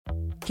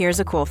Here's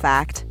a cool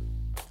fact.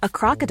 A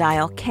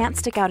crocodile can't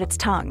stick out its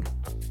tongue.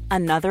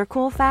 Another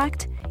cool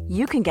fact,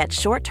 you can get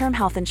short-term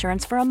health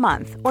insurance for a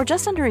month or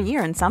just under a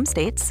year in some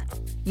states.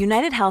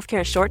 United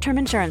Healthcare short-term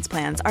insurance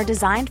plans are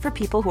designed for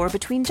people who are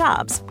between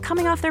jobs,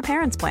 coming off their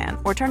parents' plan,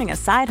 or turning a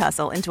side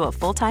hustle into a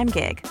full-time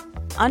gig.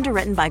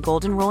 Underwritten by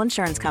Golden Rule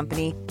Insurance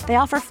Company, they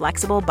offer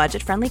flexible,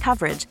 budget-friendly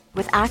coverage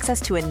with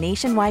access to a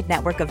nationwide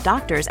network of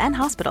doctors and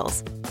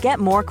hospitals. Get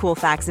more cool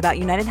facts about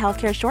United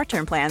Healthcare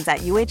short-term plans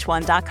at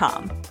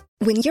uh1.com.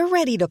 When you're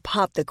ready to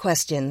pop the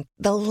question,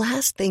 the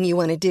last thing you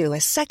want to do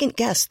is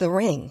second-guess the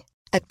ring.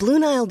 At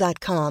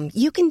BlueNile.com,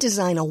 you can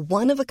design a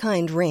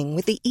one-of-a-kind ring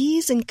with the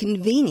ease and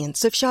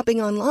convenience of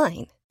shopping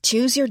online.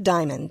 Choose your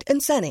diamond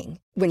and setting.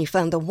 When you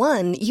find the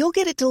one, you'll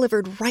get it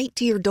delivered right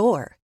to your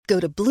door. Go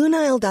to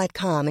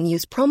BlueNile.com and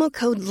use promo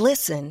code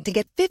LISTEN to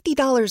get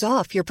 $50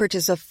 off your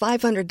purchase of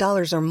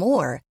 $500 or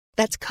more.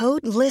 That's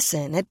code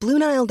LISTEN at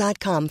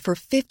BlueNile.com for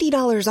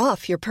 $50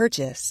 off your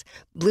purchase.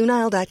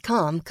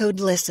 BlueNile.com, code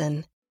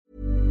LISTEN.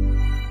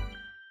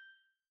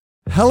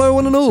 Hello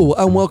one and all,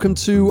 and welcome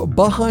to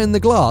Behind the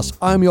Glass.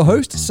 I'm your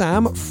host,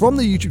 Sam, from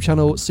the YouTube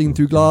channel Seen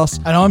Through Glass.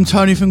 And I'm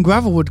Tony from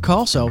Gravelwood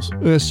Car Sales.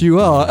 Yes, you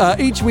are.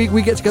 Each week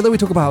we get together, we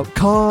talk about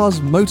cars,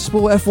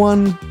 motorsport,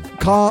 F1,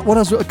 what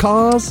else?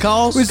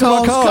 Cars? We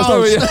talk about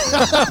cars.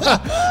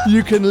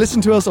 You can listen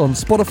to us on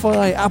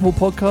Spotify, Apple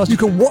Podcasts. You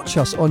can watch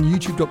us on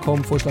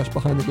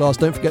youtube.com/Behind the Glass.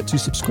 Don't forget to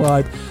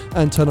subscribe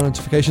and turn on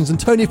notifications. And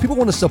Tony, if people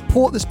want to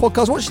support this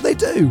podcast, what should they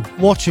do?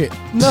 Watch it.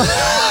 No.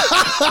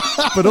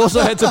 But also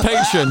head to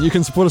Patreon. You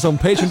can support us on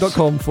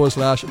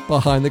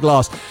patreon.com/Behind the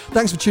Glass.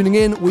 Thanks for tuning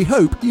in. We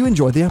hope you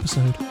enjoyed the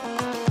episode.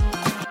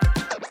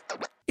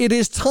 It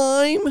is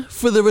time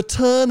for the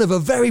return of a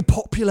very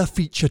popular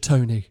feature,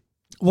 Tony.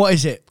 What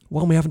is it?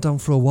 One we haven't done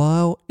for a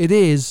while. It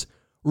is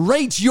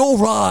Rate Your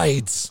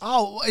Rides.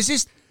 Oh, is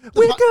this...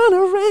 We're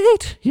gonna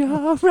rate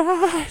your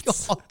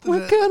rides.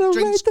 We're gonna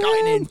rate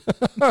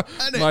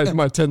them.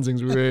 My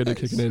Tenzing's really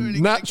kicking in.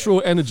 Really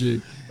natural energy.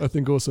 I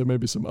think also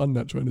maybe some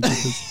unnatural energy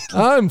because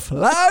I'm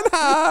flying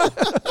high.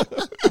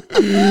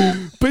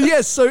 But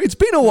yes, so it's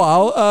been a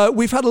while.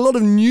 We've had a lot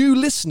of new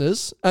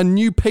listeners and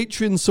new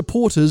Patreon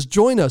supporters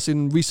join us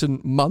in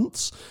recent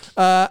months.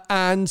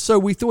 And so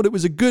we thought it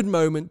was a good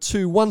moment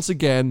to once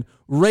again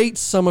rate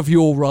some of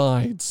your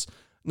rides.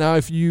 Now,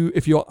 if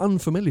you're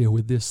unfamiliar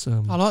with this...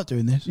 I like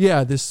doing this.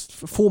 Yeah, this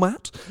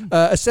format.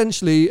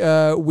 Essentially,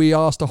 we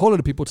asked a whole lot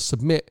of people to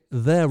submit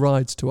their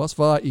rides to us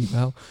via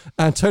email.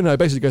 And Tony and I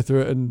basically go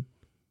through it and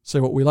say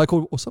what we like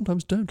or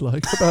sometimes don't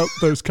like about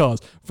those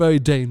cars. Very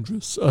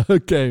dangerous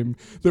game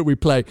that we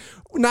play.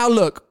 Now,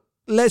 look,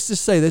 let's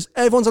just say this.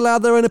 Everyone's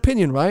allowed their own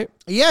opinion, right?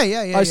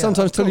 Yeah. I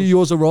sometimes tell you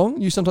yours are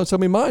wrong. You sometimes tell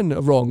me mine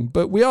are wrong.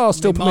 But we are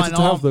still permitted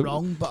to have them. Mine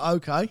aren't wrong, but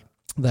okay.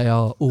 They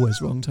are always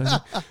wrong, Tony.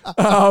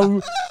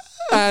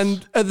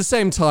 And at the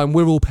same time,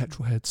 we're all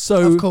petrol heads.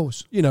 So, of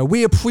course,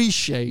 we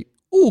appreciate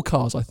all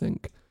cars, I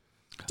think.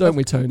 Don't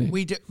we, Tony?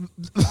 We do.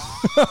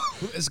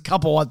 There's a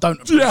couple I don't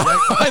appreciate. Yeah,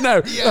 I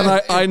know. Yeah.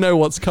 And I know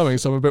what's coming,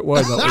 so I'm a bit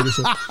worried about what you're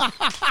saying.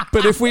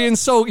 But if we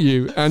insult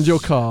you and your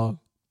car,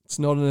 it's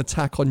not an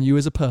attack on you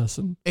as a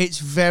person. It's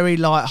very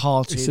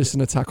light-hearted. It's just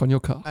an attack on your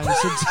car. And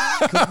it's an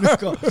attack on your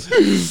car.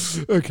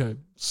 Okay.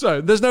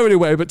 So there's no really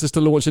way but just to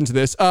launch into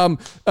this.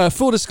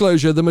 Full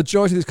disclosure, the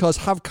majority of these cars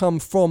have come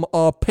from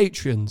our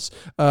patrons.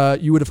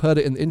 You would have heard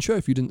it in the intro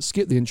if you didn't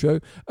skip the intro.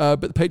 But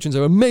the patrons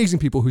are amazing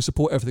people who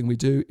support everything we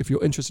do. If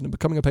you're interested in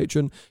becoming a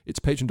patron, it's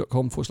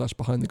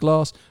patreon.com/Behind the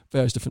Glass.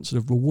 Various different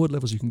sort of reward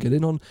levels you can get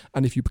in on.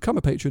 And if you become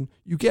a patron,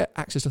 you get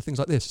access to things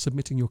like this,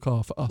 submitting your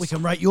car for us. We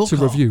can rate your car.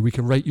 To review. We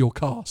can rate your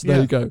car. So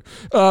there you go.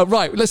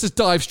 Right, let's just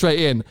dive straight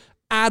in.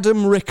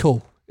 Adam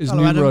Rickle is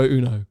numero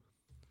uno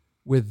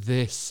with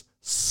this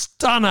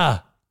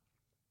stunner.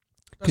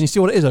 Can you see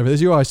what it is over there?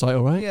 Is your eyesight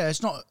all right? Yeah,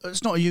 it's not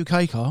a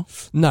UK car.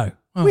 No.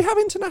 Oh. We have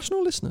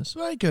international listeners.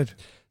 Very good.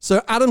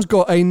 So Adam's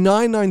got a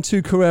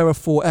 992 Carrera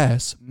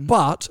 4S,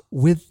 but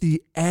with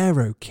the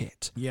Aero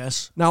kit.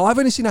 Yes. Now, I've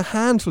only seen a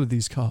handful of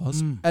these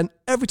cars, and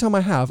every time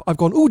I have, I've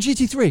gone,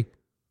 GT3.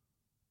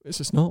 It's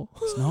just not.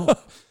 It's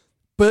not.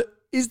 But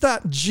is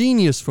that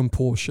genius from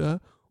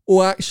Porsche,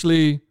 or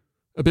actually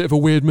a bit of a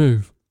weird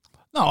move?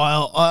 No,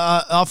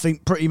 I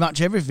think pretty much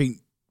everything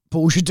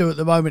Porsche do at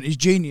the moment is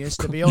genius,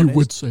 to be honest. You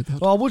would say that.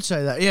 Well, I would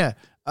say that, yeah.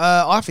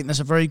 I think that's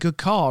a very good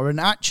car, and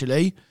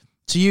actually,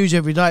 to use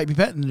every day, it'd be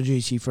better than the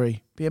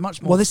GT3. Be a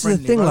much more Well, this is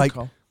the thing,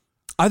 car.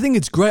 I think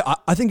it's great.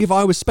 I think if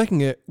I was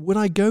speccing it, would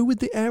I go with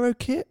the Aero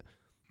kit?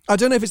 I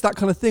don't know if it's that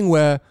kind of thing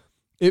where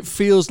it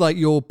feels like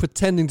you're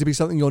pretending to be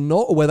something you're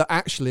not, or whether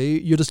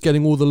actually you're just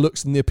getting all the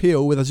looks and the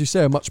appeal with, as you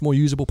say, a much more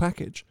usable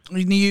package.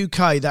 In the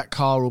UK, that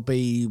car will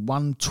be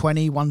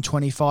 120,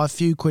 125,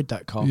 few quid,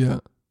 that car. Yeah.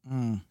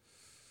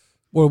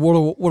 Well,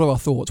 what are our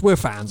thoughts? We're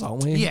fans,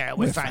 aren't we? Yeah,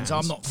 we're fans.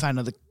 I'm not a fan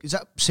of the... Is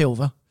that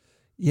silver?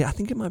 Yeah, I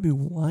think it might be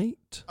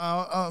white.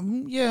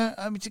 Yeah,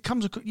 I mean, it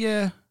comes...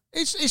 Yeah,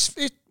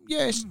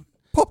 it's...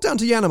 Pop down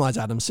to Yanamides,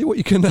 Adam. See what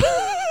you can...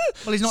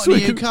 Well, he's not So in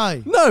we the could-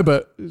 UK. No,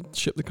 but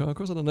ship the car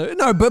across. I don't know.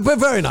 No, but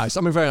very nice.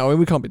 I mean,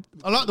 we can't be.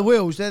 I like the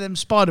wheels. They're them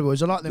spider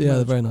wheels. I like them Yeah, they're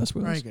wheels. very nice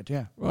wheels. Very good,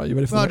 yeah. Right, you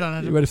ready for Well the, done,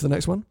 Adam. you ready for the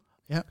next one?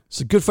 Yeah.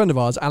 It's a good friend of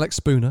ours, Alex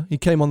Spooner. He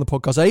came on the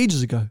podcast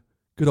ages ago.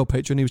 Good old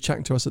patron. He was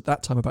chatting to us at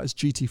that time about his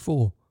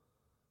GT4.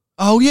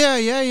 Oh,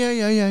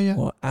 yeah.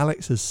 Well,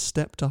 Alex has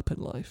stepped up in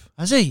life.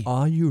 Has he?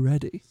 Are you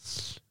ready?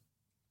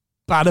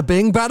 Bada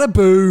bing, bada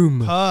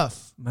boom.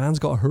 Perf. Man's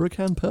got a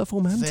Huracan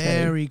Performante.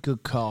 Very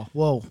good car.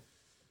 Well,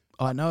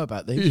 I know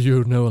about these.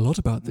 You know a lot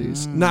about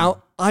these.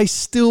 Now, I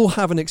still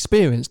haven't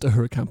experienced a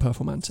Huracan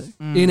Performante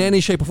in any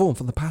shape or form,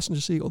 from the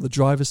passenger seat or the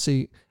driver's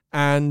seat.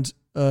 And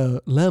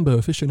Lambo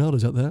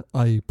aficionados out there,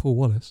 i.e. Paul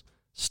Wallace,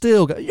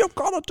 still go, you've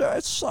got to do it,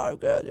 it's so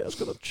good, it's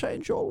going to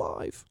change your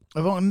life.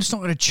 It's not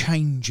going to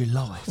change your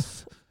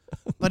life.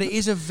 But it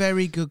is a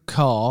very good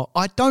car.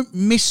 I don't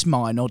miss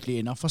mine, oddly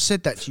enough. I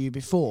said that to you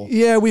before.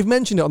 Yeah, we've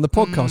mentioned it on the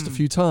podcast a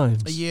few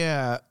times.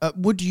 Yeah.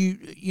 Would you,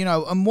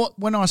 and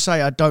when I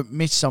say I don't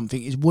miss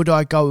something is, would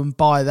I go and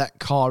buy that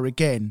car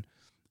again?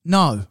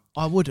 No,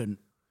 I wouldn't.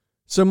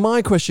 So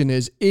my question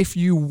is, if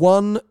you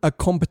won a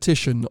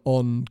competition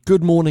on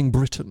Good Morning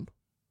Britain,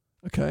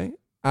 okay,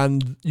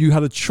 and you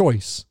had a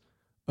choice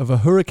of a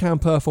Huracan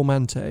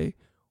Performante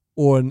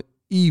or an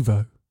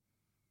Evo,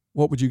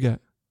 what would you get?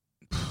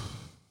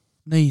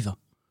 Neither.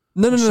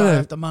 No. I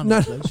have the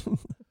money, please.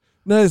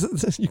 No,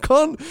 you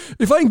can't.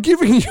 If I'm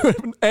giving you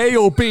an A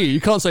or B,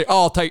 you can't say,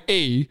 "Oh, I'll take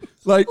E."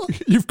 Like,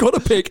 you've got to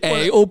pick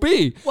A or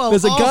B. Well,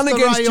 there's a gun after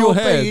against A your or B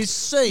head. is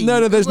C.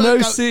 No, there's We'll no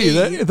go C.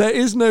 E. There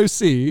is no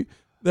C.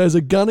 There's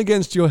a gun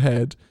against your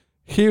head.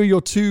 Here are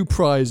your two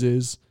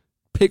prizes.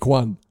 Pick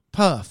one.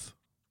 Perf.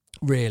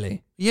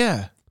 Really?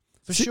 Yeah,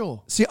 for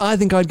sure. See, I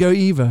think I'd go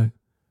Evo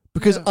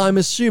because Yeah. I'm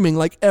assuming,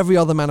 like every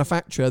other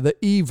manufacturer,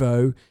 that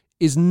Evo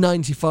is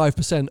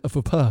 95% of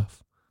a perf.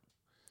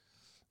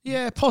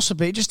 Yeah,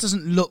 possibly. It just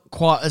doesn't look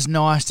quite as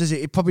nice, does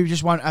it? It probably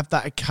just won't have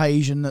that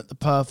occasion that the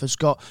Perf has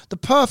got. The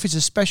Perf is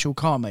a special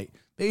car, mate.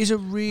 It is a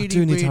really, I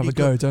do need to have a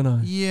go, good- don't I?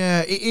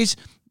 Yeah, it is.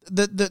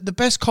 The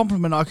best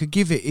compliment I could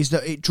give it is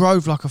that it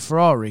drove like a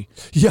Ferrari.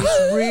 Yeah.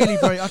 It's really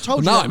very... I told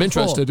you Now that I'm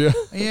before. interested, yeah.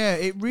 Yeah,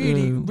 it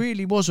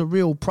really was a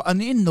real...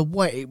 and in the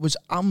wet, it was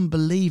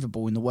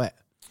unbelievable in the wet.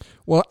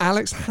 Well,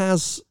 Alex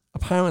has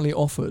apparently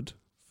offered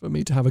for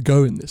me to have a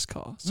go in this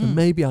car. So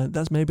maybe I need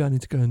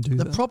to go and do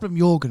The that. problem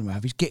you're going to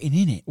have is getting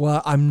in it.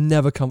 Well, I'm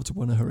never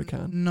comfortable in a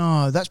Huracan.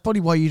 No, that's probably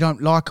why you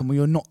don't like them, or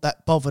you're not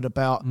that bothered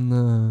about...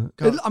 No.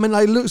 Go-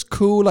 It looks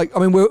cool. Like, I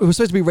mean, we're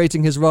supposed to be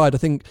rating his ride. I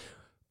think,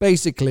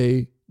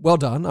 basically, well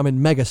done. I mean,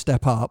 mega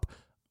step up.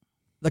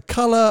 The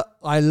colour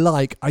I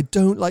like. I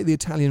don't like the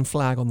Italian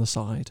flag on the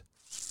side.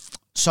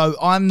 So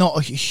I'm not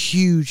a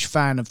huge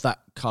fan of that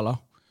colour.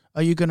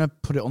 Are you going to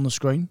put it on the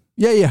screen?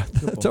 Yeah.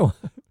 boy. Don't-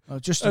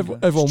 Just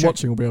Everyone check.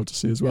 watching will be able to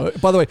see as well.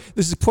 By the way,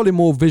 this is probably a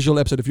more visual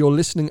episode. If you're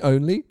listening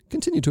only,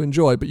 continue to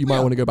enjoy, but you might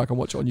want to go back and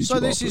watch it on YouTube. So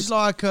this afterwards. is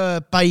like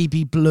a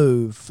baby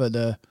blue for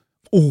the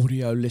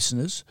audio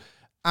listeners,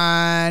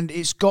 and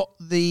it's got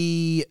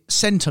the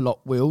centre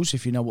lock wheels,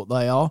 if you know what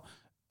they are.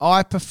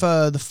 I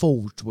prefer the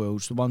forged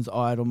wheels, the ones that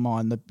I had on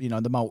mine,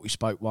 the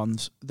multi-spoke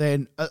ones.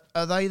 Then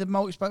are they the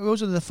multi-spoke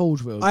wheels or the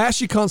forged wheels? I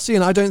actually can't see,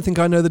 and I don't think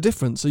I know the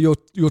difference. So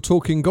you're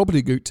talking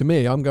gobbledygook to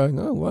me. I'm going,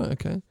 oh, right,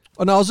 okay.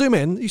 Oh, no, I'll zoom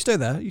in. You stay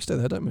there.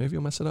 Don't move.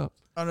 You'll mess it up.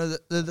 Oh no,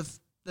 they're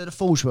the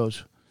forged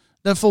wheels.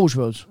 They're forged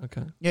wheels.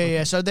 Okay.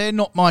 Yeah. So they're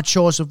not my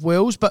choice of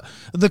wheels, but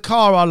the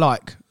car I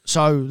like,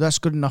 so that's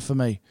good enough for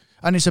me.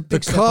 And it's a The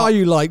big step car up.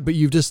 you like, but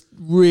you've just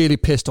really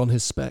pissed on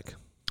his spec.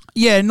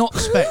 Yeah, not the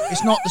spec.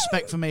 It's not the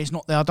spec for me. It's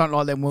not there. I don't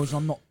like them wheels.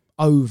 I'm not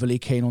overly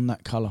keen on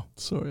that colour.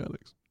 Sorry,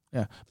 Alex.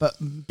 Yeah, but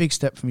big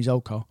step from his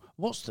old car.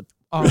 What's the...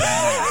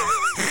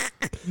 Oh,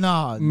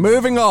 no.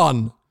 Moving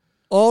on.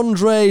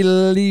 Andre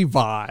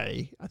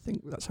Levi. I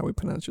think that's how we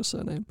pronounce your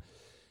surname.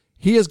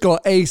 He has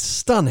got a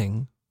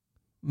stunning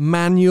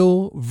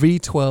manual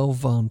V12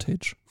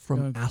 Vantage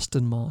from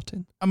Aston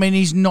Martin. I mean,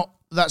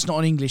 that's not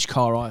an English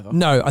car either.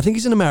 No, I think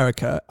he's in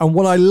America. And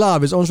what I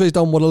love is Andre's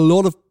done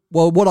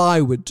what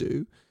I would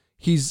do.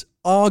 He's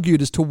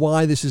argued as to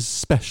why this is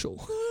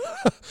special,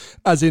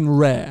 as in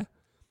rare.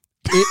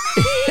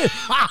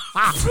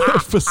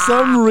 For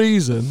some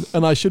reason,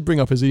 and I should bring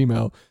up his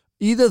email,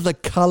 either the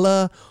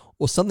colour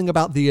or something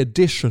about the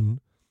edition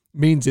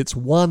means it's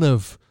one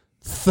of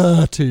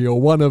 30 or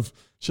one of...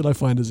 Should I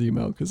find his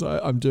email? Because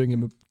I'm doing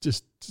him a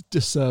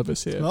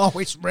disservice here. Oh,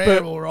 it's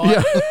rare, all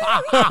right.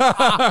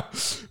 Yeah.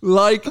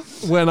 Like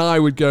when I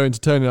would go into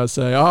Tony, I'd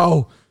say,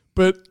 oh,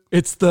 but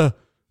it's the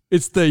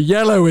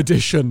yellow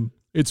edition.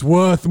 It's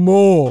worth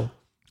more.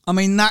 I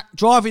mean,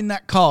 driving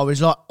that car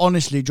is like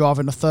honestly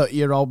driving a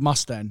 30-year-old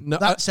Mustang. No,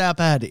 That's how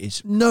bad it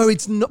is. No,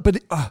 it's not. But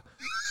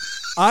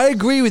I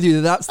agree with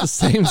you that that's the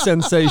same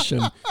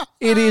sensation.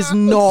 It is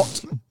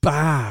not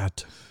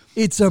bad.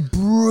 It's a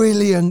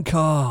brilliant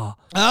car.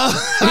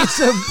 It's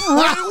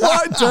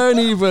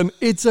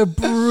a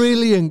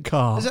brilliant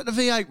car. Is that the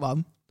V8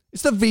 one?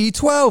 It's the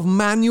V12,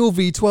 manual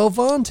V12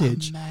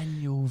 Vantage.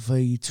 Manual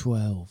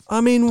V12.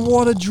 I mean,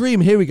 what a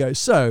dream. Here we go.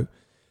 So,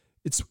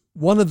 it's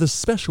one of the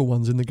special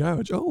ones in the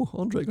garage. Oh,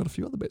 Andre, got a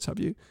few other bits, have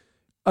you?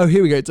 Oh,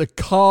 here we go. It's a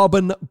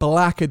carbon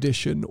black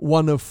edition,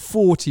 one of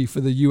 40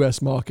 for the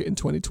US market in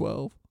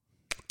 2012.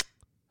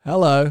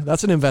 Hello,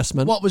 that's an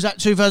investment. What was that,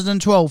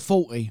 2012?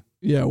 40?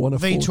 Yeah, one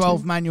of 40.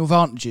 V12 manual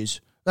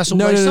Vantages. That's all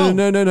they sold.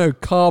 No.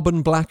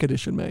 Carbon black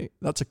edition, mate.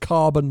 That's a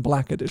carbon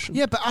black edition.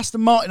 Yeah, but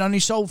Aston Martin only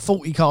sold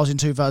 40 cars in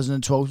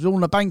 2012. It was all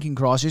in a banking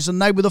crisis,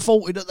 and they were the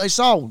 40 that they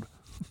sold.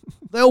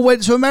 They all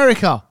went to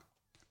America.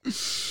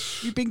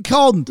 You've been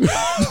conned.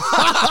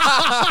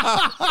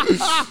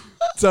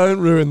 Don't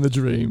ruin the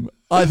dream.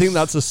 I think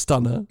that's a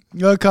stunner.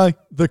 Okay.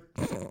 The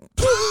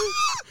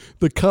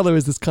colour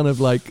is this kind of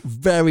like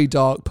very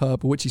dark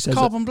purple, which he says...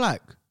 Carbon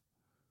black.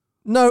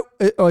 No.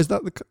 Is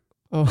that the...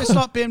 Oh. It's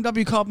like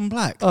BMW Carbon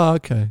Black. Oh,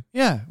 okay.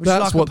 Yeah.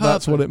 That's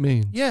what it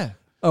means. Yeah.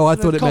 Oh, I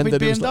thought it meant that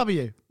BMW.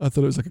 It was I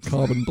thought it was like a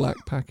carbon black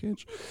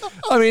package.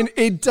 I mean,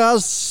 it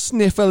does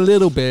sniff a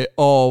little bit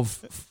of,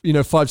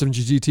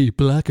 570 GT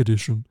Black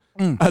Edition.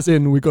 As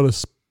in, we've got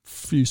a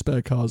few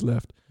spare cars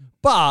left.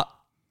 But,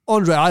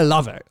 Andre, I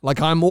love it. Like,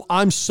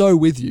 I'm so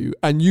with you.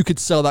 And you could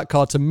sell that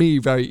car to me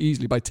very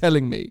easily by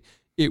telling me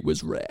it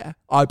was rare.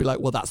 I'd be like,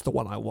 well, that's the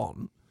one I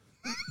want.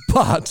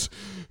 But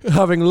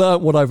having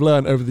learnt what I've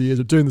learned over the years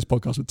of doing this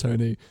podcast with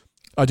Tony,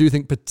 I do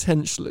think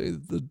potentially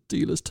the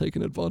dealer's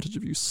taken advantage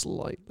of you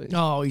slightly.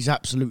 Oh, he's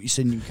absolutely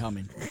seen you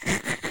coming.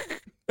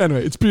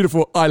 Anyway, it's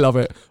beautiful. I love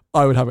it.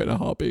 I would have it in a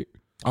heartbeat.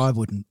 I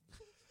wouldn't.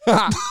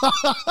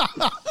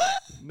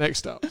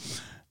 Next up.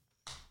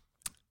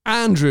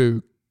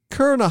 Andrew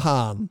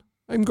Kernahan.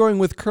 I'm going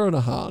with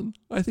Kernahan.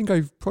 I think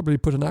I've probably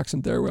put an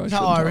accent there where I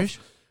shouldn't have. Irish?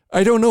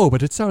 I don't know,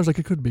 but it sounds like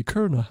it could be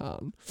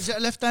Kernahan. Is it a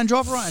left-hand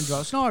drive or right-hand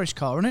drive? It's an Irish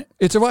car, isn't it?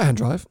 It's a right-hand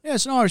drive. Yeah,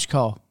 it's an Irish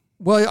car.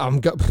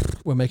 Well,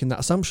 we're making that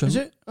assumption. Is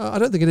it? I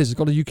don't think it is. It's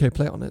got a UK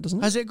plate on it, doesn't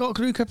it? Has it got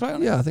a UK plate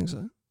on it? Yeah, I think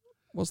so.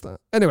 What's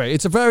that? Anyway,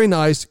 it's a very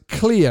nice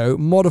Clio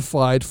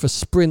modified for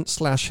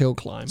sprint/hill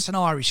climb. It's an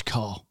Irish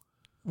car.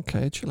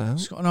 Okay, chill out.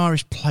 It's got an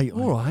Irish plate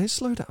on it. All right,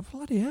 slow down.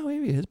 Bloody hell,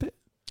 here he is.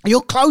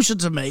 You're closer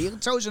to me. You can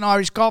tell it's an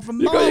Irish car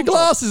from You got your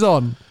glasses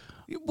on.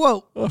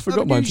 Well, I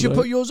forgot mine. You should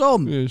put yours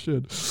on. Yeah, you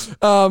should.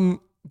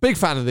 Big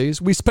fan of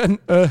these. We spent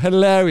a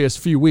hilarious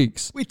few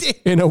weeks. We did.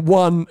 In a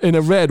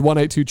red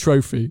 182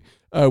 trophy,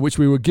 which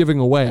we were giving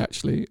away,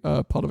 actually,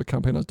 part of a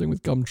campaign I was doing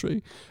with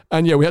Gumtree.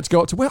 And yeah, we had to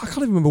go up to I can't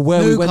even remember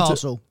where we went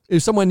to. It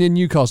was somewhere near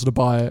Newcastle to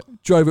buy it.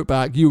 Drove it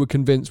back. You were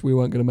convinced we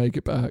weren't going to make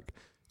it back.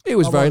 It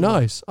was very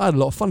nice. I had a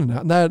lot of fun in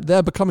that. And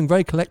they're becoming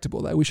very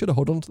collectible there. We should have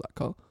held on to that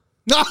car.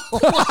 No.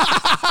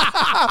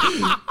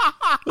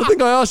 I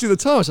think I asked you at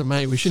the time. I said,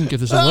 mate, we shouldn't give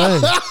this away.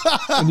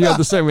 And you had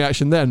the same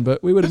reaction then,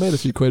 but we would have made a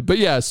few quid. But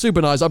yeah,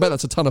 super nice. I bet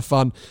that's a ton of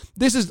fun.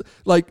 This is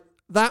like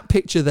that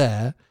picture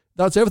there.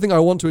 That's everything I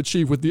want to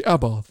achieve with the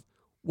Abarth.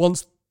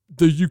 Once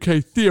the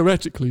UK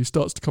theoretically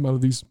starts to come out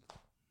of these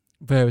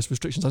various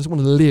restrictions, I just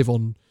want to live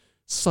on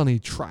sunny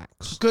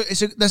tracks.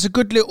 There's a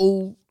good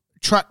little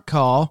track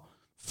car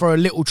for a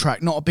little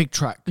track, not a big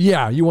track.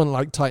 Yeah, you want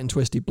like tight and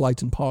twisty,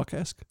 Blyton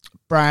Park-esque.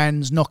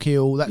 Brands,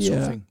 Knockhill, that sort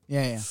of thing.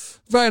 Yeah.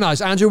 Very nice,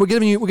 Andrew. We're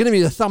giving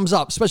you a thumbs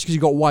up, especially because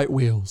you've got white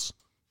wheels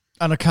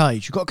and a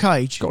cage. You've got a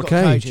cage. Got a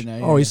cage in there.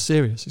 Yeah. He's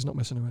serious. He's not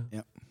messing around.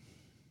 Yep.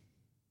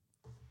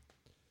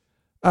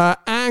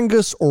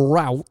 Angus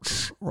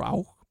Rauch.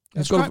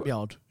 The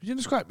scrapyard. He's in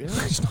the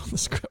scrapyard. He's not in the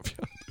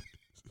scrapyard.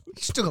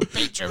 He's still got a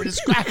picture in the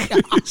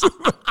scrapyard. He's in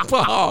the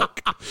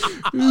park.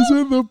 He's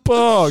in the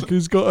park.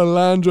 He's got a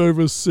Land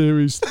Rover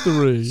Series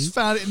 3. He's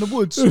found it in the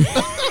woods.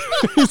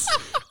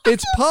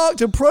 It's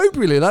parked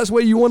appropriately. That's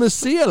where you want to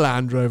see a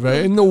Land Rover,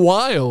 in the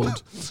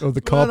wild of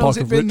the car park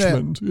of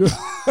Richmond. Yeah.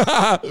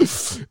 I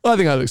think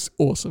that looks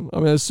awesome. I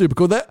mean, it's super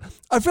cool.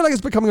 I feel like it's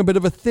becoming a bit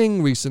of a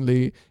thing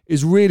recently,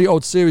 is really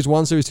old Series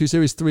 1, Series 2,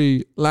 Series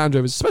 3 Land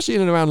Rovers, especially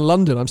in and around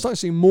London. I'm starting to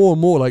see more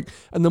and more,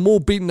 and the more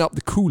beaten up,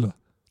 the cooler.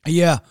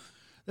 Yeah.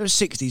 There was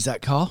 60s,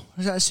 that car.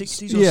 Is that a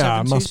 60s or 70s?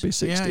 Yeah, it must be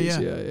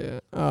 60s.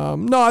 Yeah.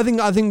 No,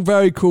 I think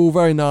very cool,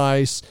 very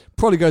nice.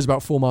 Probably goes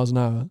about 4 miles an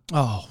hour.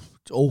 Oh,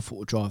 it's awful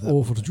to drive that.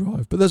 Awful to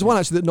drive. But there's one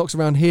actually that knocks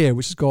around here,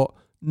 which has got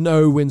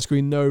no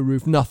windscreen, no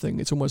roof,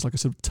 nothing. It's almost like a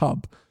sort of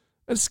tub.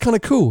 And it's kind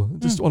of cool,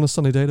 just on a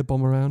sunny day to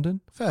bomb around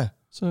in. Fair.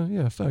 So,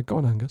 yeah, fair. Go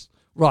on, Angus.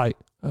 Right,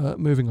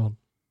 moving on.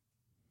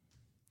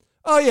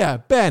 Oh, yeah,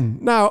 Ben.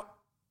 Now,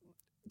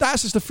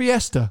 that's just a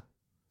Fiesta.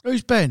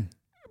 Who's Ben?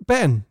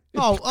 Ben.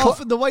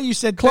 For the way you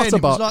said Ben,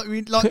 it was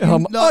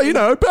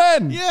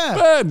Ben. Yeah.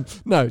 Ben.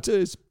 No,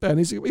 it's Ben.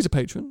 He's a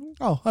patron.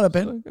 Oh, hello,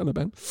 Ben. Hello,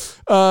 Ben.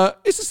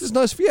 It's just this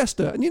nice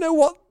Fiesta. And you know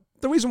what?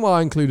 The reason why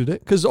I included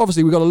it, because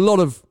obviously we got a lot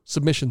of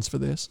submissions for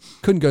this.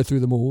 Couldn't go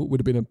through them all. It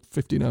would have been a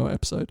 15-hour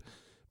episode.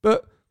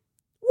 But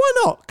why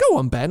not? Go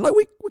on, Ben.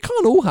 We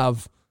can't all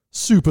have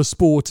super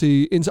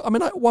sporty...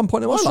 at one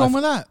point in my life... What's wrong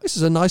with that? This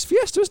is a nice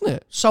Fiesta, isn't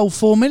it? Sold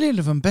 4 million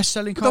of them.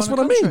 Best-selling car in the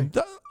country.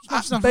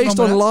 That's what I mean. Based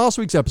on last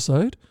week's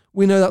episode...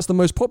 We know that's the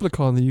most popular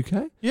car in the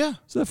UK. Yeah.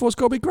 So therefore it's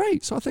got to be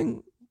great. So I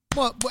think...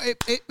 Well,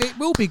 it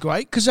will be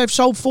great because they've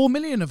sold 4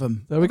 million of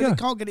them. There we go. They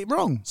can't get it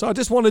wrong. So I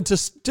just wanted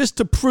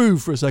to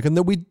prove for a second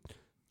that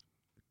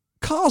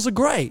cars are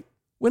great.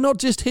 We're not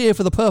just here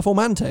for the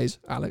performantes,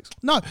 Alex.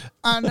 No,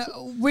 and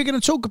we're going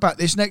to talk about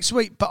this next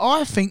week, but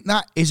I think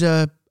that is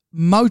a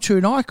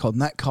motoring icon,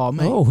 that car,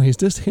 mate. Oh, he's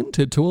just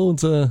hinted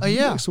towards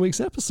next week's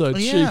episode,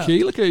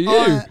 Cheeky. Look at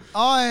you.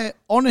 I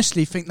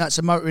honestly think that's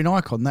a motoring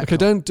icon, that car.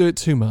 Don't do it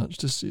too much.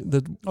 Just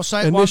I'll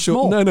say it once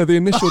more. No, the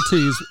initial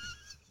tease.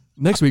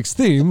 Next week's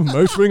theme,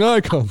 motoring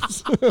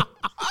icons.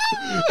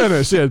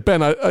 Anyway, so yeah,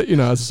 Ben, as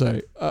I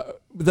say,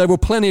 there were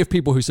plenty of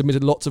people who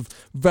submitted lots of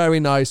very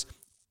nice,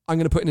 I'm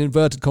going to put in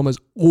inverted commas,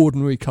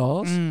 ordinary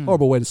cars.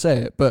 Horrible way to say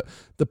it, but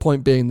the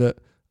point being that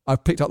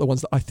I've picked out the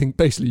ones that I think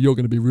basically you're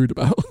going to be rude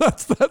about.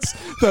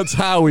 That's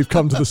how we've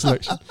come to the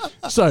selection.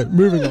 So,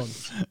 moving on.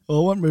 Well,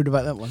 I wasn't rude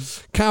about that one.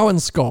 Cowan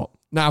Scott.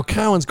 Now,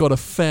 Cowan's got a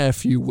fair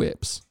few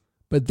whips,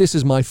 but this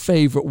is my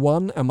favourite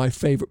one and my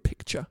favourite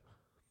picture.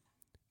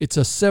 It's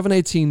a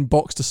 718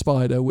 Boxster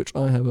Spider, which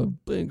I have a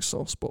big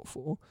soft spot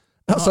for,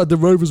 outside the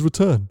Rover's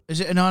return. Is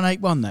it a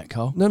 981, that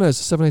car? No, it's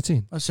a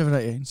 718. Oh,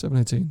 718.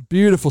 718.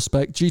 Beautiful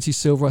spec. GT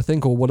Silver, I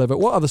think, or whatever.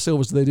 What other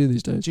silvers do they do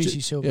these days?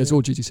 GT Silver. Yeah, it's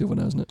all GT Silver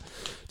now, isn't it?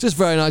 Just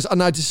very nice.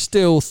 And I just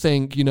still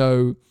think,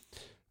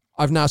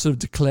 I've now sort of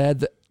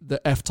declared that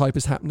the F-Type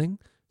is happening.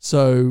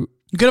 So...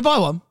 You're going to buy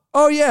one?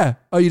 Oh, yeah.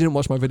 Oh, you didn't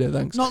watch my video,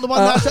 thanks. Not the one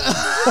that...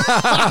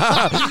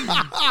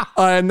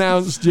 I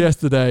announced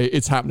yesterday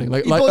it's happening.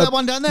 You bought that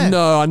one down there?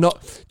 No, I'm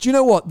not. Do you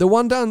know what? The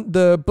one down,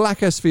 the black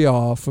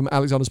SVR from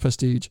Alexander's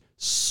Prestige,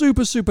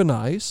 super, super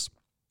nice.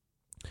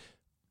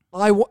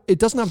 It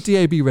doesn't have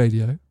DAB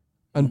radio,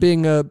 and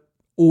being a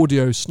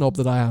audio snob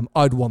that I am,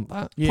 I'd want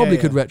that. Probably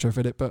could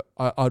retrofit it, but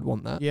I'd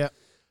want that. Yeah.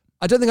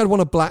 I don't think I'd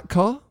want a black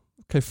car.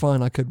 Okay,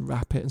 fine, I could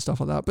wrap it and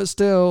stuff like that. But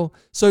still,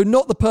 so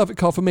not the perfect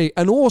car for me.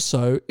 And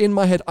also, in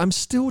my head, I'm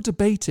still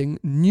debating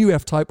new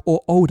F-Type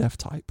or old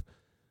F-Type.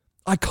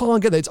 I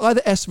can't get there. It's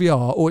either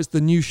SVR or it's the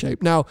new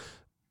shape. Now,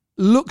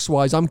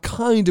 looks-wise, I'm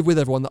kind of with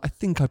everyone that I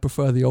think I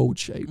prefer the old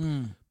shape.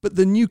 But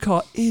the new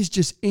car is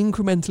just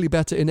incrementally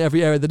better in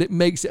every area, that it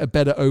makes it a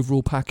better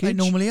overall package. They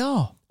normally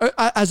are.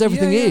 As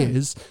everything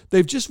is.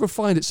 They've just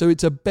refined it so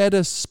it's a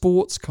better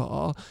sports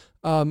car,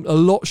 a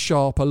lot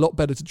sharper, a lot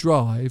better to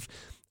drive.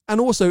 And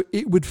also,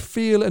 it would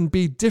feel and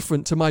be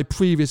different to my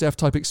previous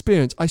F-Type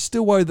experience. I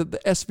still worry that the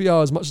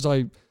SVR, as much as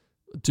I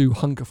do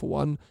hunker for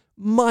one,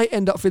 might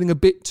end up feeling a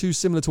bit too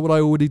similar to what I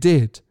already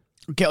did.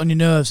 Get on your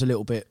nerves a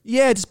little bit.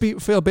 Yeah, just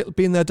feel a bit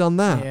been there, done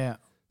that. Yeah.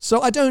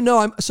 So I don't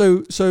know.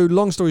 So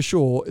long story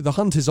short, the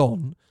hunt is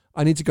on.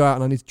 I need to go out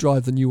and I need to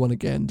drive the new one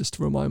again just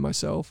to remind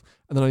myself.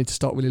 And then I need to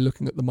start really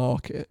looking at the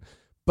market.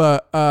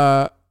 But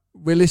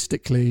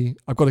realistically,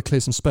 I've got to clear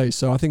some space.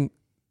 So I think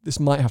this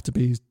might have to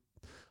be...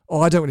 Oh,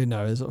 I don't really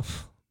know. I'm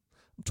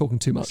talking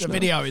too much. There's a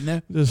video in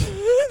there.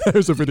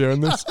 There's a video in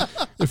this.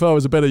 If I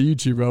was a better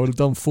YouTuber, I would have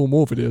done 4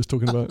 more videos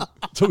talking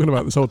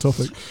about this whole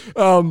topic.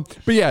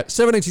 But yeah,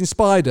 718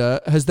 Spider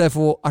has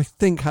therefore, I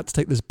think, had to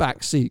take this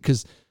back seat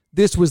because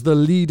this was the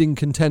leading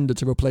contender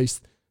to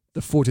replace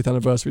the 40th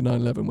anniversary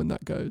 911 when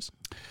that goes.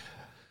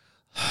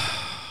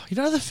 You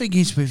know, the thing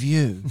is with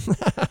you...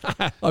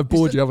 I've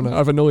bored you, haven't I?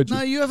 I've annoyed you.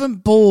 No, you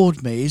haven't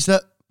bored me. Is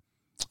that...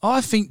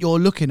 I think you're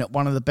looking at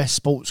one of the best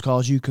sports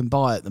cars you can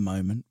buy at the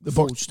moment. The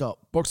full stop.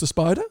 Boxster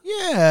Spider?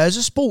 Yeah, as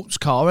a sports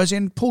car, as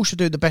in Porsche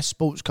do the best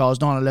sports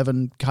cars,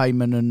 911,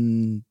 Cayman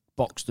and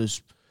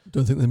Boxsters.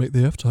 Don't think they make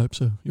the F-Type,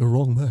 so you're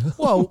wrong there.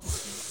 Well,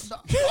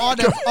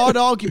 I'd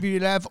argue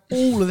you'd have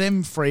all of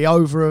them three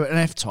over an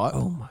F-Type.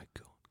 Oh my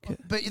God.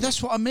 But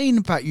that's what I mean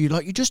about you.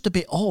 Like, you're just a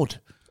bit odd.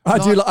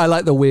 I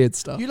like the weird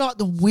stuff. You like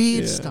the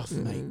weird stuff,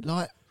 mate.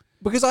 Like...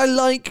 Because I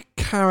like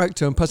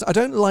character and person. I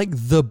don't like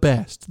the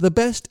best. The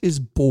best is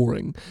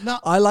boring. No.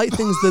 I like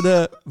things that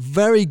are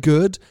very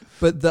good,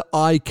 but that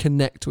I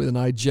connect with and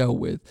I gel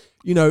with.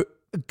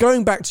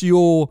 Going back to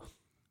your,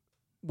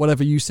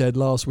 whatever you said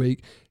last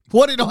week.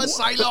 What did I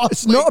say last week?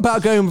 It's not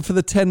about going for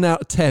the 10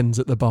 out of 10s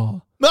at the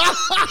bar.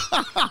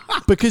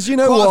 Because you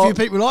know Quite what? a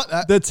few people like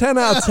that. The 10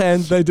 out of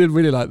 10, they did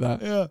really like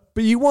that. Yeah.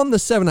 But you won the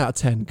 7 out of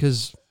 10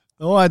 because...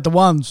 Oh, I had the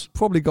ones.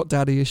 Probably got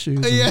daddy issues.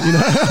 And,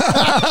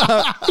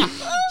 Yeah.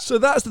 So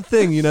that's the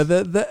thing,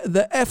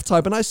 the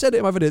F-Type, and I said it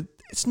in my video,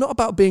 it's not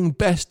about being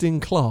best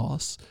in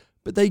class,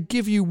 but they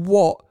give you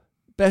what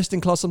best in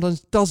class sometimes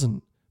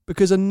doesn't.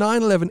 Because a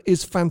 911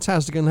 is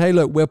fantastic, and hey,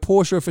 look, we're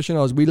Porsche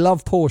aficionados, we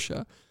love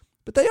Porsche,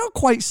 but they are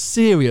quite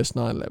serious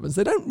 911s.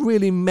 They don't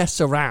really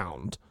mess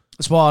around.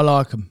 That's why I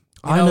like them.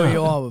 I know where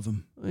you are with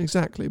them.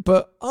 Exactly,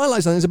 but I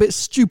like something that's a bit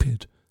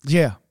stupid.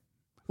 Yeah.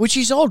 Which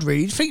is odd,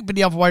 really. You'd think it'd be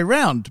the other way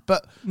round,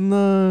 but...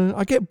 No,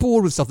 I get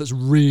bored with stuff that's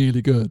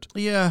really good.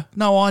 Yeah,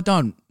 no, I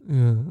don't.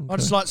 Yeah, okay. I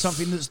just like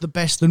something that's the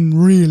best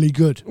and really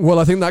good. Well,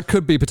 I think that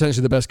could be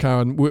potentially the best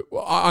car, and we're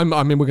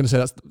going to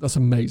say that's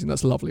amazing.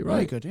 That's lovely, right?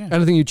 Very good, yeah.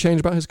 Anything you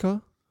change about his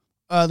car?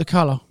 The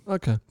colour.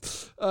 Okay.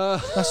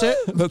 That's it?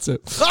 That's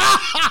it.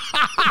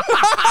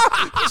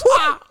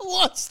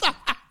 What's that?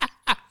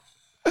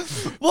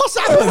 What's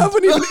happened? I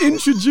haven't even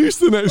introduced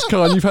the next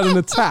car and you've had an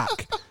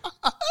attack.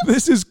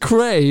 This is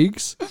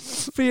Craig's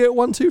Fiat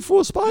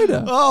 124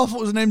 Spider. Oh, I thought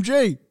it was an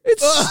MG.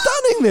 It's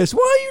stunning, this.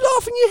 Why are you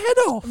laughing your head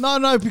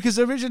off? No, because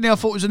originally I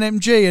thought it was an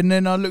MG, and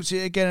then I looked at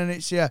it again, and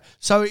it's,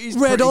 So it is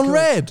red on cool.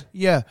 red.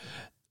 Yeah.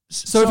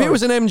 So if it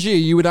was an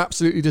MG, you would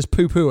absolutely just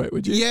poo-poo it,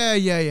 would you?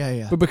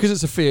 Yeah. But because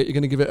it's a Fiat, you're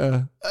going to give it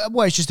a...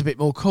 well, it's just a bit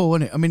more cool,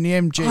 isn't it? I mean, the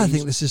MG... I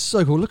think this is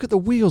so cool. Look at the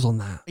wheels on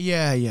that.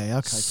 Yeah,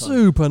 okay.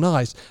 Super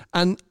nice.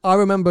 And I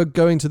remember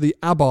going to the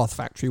Abarth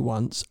factory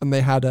once, and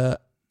they had a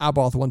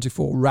Abarth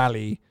 124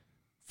 Rally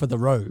for the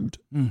road,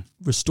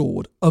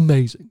 restored.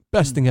 Amazing.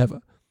 Best thing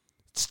ever.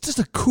 It's just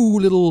a cool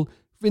little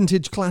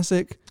vintage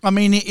classic. I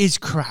mean, it is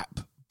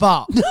crap,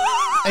 but...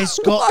 It's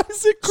got Why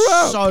is it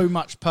crap? so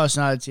much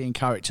personality and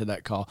character,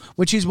 that car,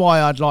 which is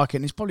why I'd like it,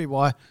 and it's probably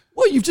why...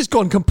 Well, you've just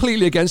gone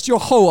completely against your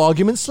whole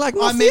argument,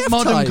 slagging off the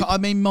F-Type. I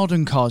mean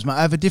modern cars, mate.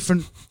 I have a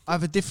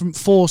different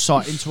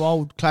foresight into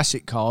old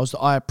classic cars that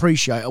I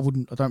appreciate.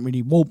 I don't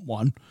really want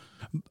one,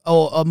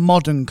 or a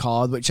modern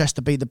car which has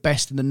to be the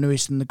best and the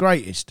newest and the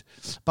greatest.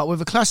 But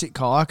with a classic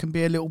car, I can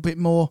be a little bit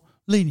more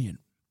lenient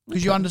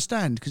because you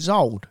understand, because it's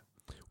old.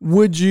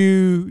 Would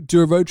you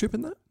do a road trip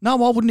in that?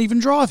 No, I wouldn't even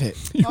drive it.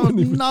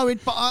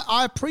 But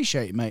I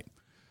appreciate it, mate.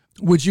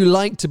 Would you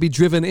like to be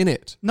driven in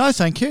it? No,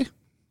 thank you.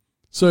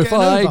 So if Get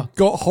an I Uber.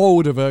 got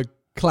hold of a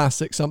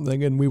classic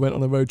something and we went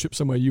on a road trip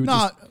somewhere, you would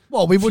just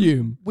we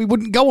fume.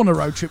 wouldn't go on a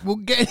road trip. We'll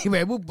get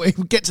anywhere, would we?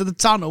 We'll get to the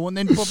tunnel and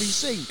then probably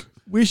sink.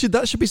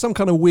 That should be some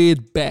kind of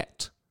weird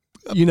bet.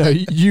 You know,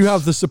 you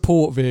have the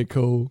support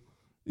vehicle.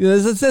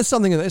 There's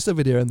something in there. There's a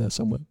video in there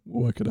somewhere.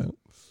 We'll work it out.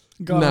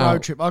 Go on a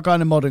road trip. I'll go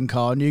in a modern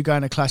car and you go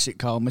in a classic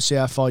car and we'll see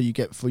how far you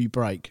get before you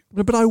brake.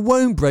 But I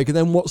won't brake, and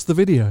then what's the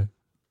video?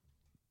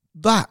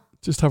 That.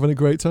 Just having a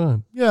great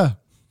time. Yeah.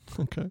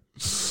 Okay.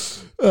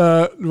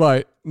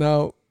 Right.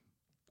 Now,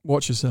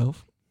 watch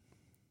yourself.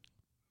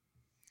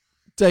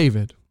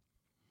 David.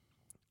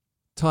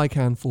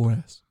 Taycan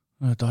 4S.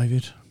 Oh,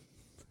 David.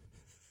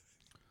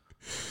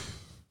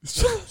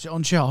 Is it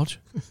on charge?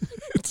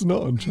 It's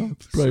not on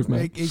charge. Brave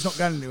man. He's not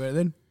going anywhere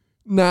then.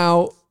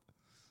 Now,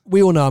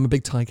 we all know I'm a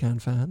big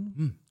Taycan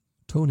fan.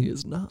 Tony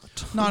is not.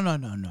 No.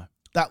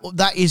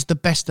 That is the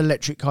best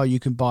electric car you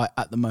can buy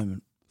at the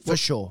moment. For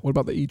sure. What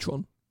about the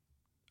e-tron?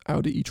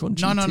 Audi e-tron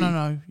GT?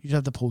 No. You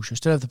have the Porsche.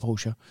 Still have the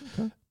Porsche.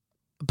 Okay.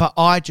 But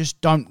I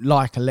just don't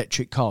like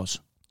electric cars.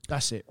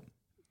 That's it.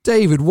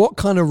 David, what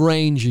kind of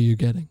range are you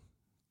getting?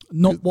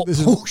 Not what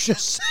Porsche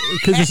says.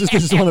 Because this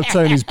is one of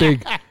Tony's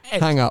big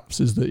hang-ups,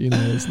 is that,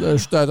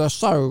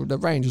 the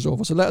range is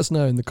awful. So let us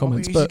know in the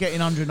comments. He's getting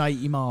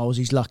 180 miles.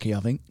 He's lucky, I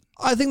think.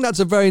 I think that's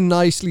a very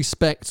nicely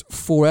spec'd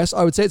 4S.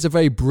 I would say it's a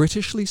very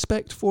Britishly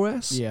spec'd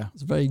 4S. Yeah.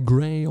 It's very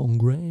grey on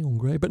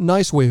grey, but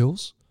nice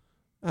wheels.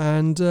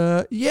 And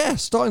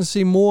starting to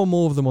see more and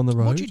more of them on the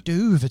road. What do you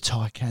do with a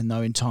Taycan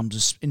though in terms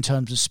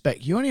of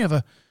spec? You only have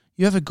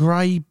a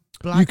grey,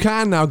 black. You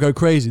can now go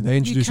crazy. They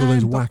introduce all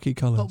those wacky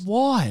colours. But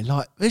why?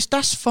 Like this,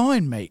 that's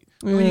fine, mate.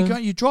 Yeah. I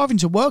mean, you're driving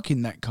to work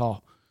in that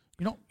car.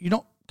 You're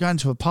not going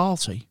to a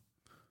party.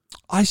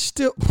 I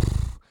still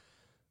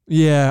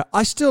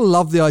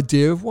love the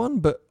idea of one,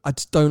 but I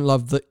just don't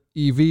love the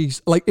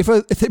EVs. Like if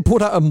they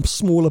brought out a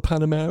smaller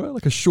Panamera,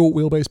 like a short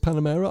wheelbase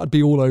Panamera, I'd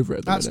be all over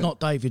it. That's not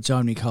David's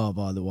only car,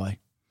 by the way.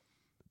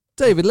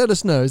 David, let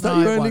us know. Is that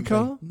your only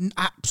car?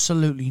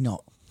 Absolutely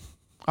not.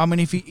 I mean,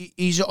 if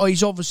he's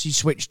obviously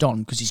switched on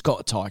because he's got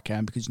a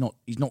Taycan, because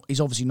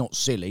he's obviously not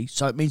silly.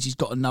 So it means he's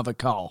got another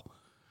car.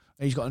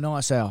 He's got a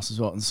nice house as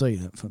well. I can see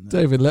that from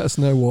there. David, let us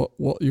know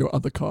what your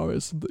other car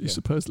is that you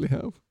supposedly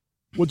have.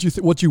 What do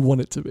you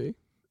want it to be?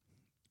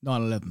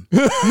 911.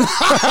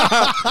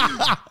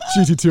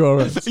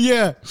 GT2 RS.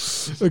 Yeah.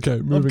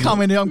 Okay, moving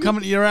on. I'm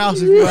coming to your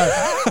house if you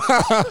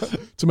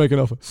want. To make an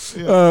offer.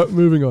 Yeah.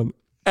 Moving on.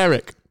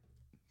 Eric.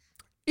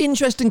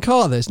 Interesting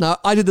car, this. Now,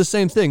 I did the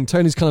same thing.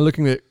 Tony's kind of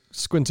looking at it,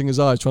 squinting his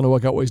eyes, trying to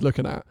work out what he's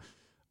looking at.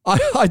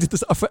 I did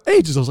this for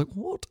ages. I was like,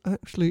 what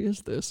actually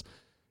is this?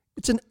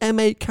 It's an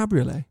M8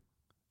 Cabriolet.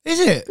 Is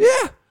it?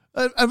 Yeah.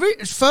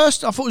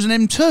 First, I thought it was an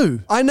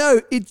M2. I know.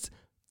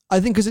 I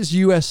think because it's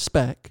US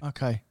spec.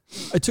 Okay.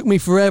 It took me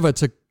forever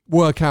to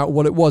work out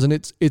what it was, and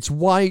it's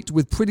white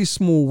with pretty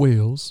small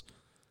wheels.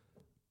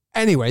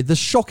 Anyway, the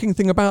shocking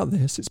thing about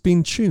this, it's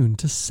been tuned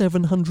to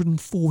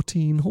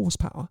 714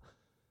 horsepower.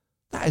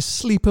 That is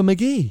Sleeper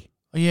McGee.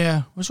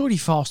 Yeah, it's already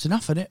fast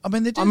enough, isn't it? I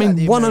mean, they do. I mean,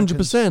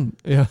 100%.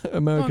 Yeah,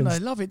 Americans. Oh, they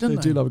love it, don't they?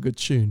 They do love a good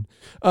tune,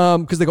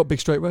 because they got big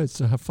straight roads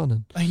to have fun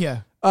in.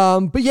 Yeah.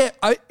 But yeah,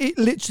 it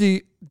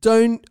literally,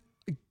 don't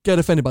get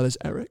offended by this,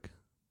 Eric.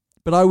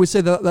 But I would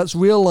say that's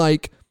real,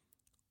 like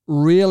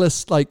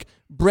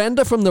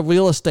Brenda from the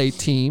real estate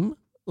team.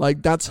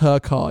 Like, that's her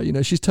car. You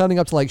know, she's turning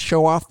up to like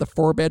show off the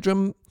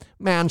 4-bedroom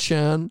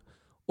mansion,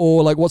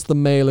 or like what's the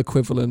male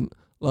equivalent?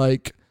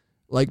 Like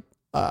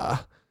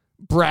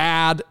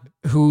Brad,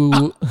 who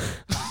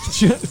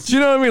do you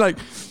know what I mean? Like,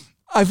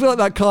 I feel like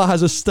that car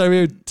has a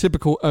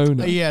stereotypical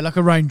owner. Yeah, like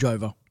a Range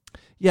Rover.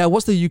 Yeah,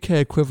 what's the UK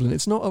equivalent?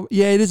 It's not.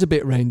 It is a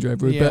bit Range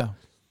Rover. Yeah.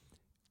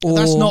 But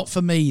that's not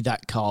for me,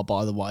 that car,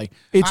 by the way.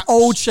 It's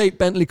old shape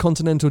Bentley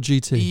Continental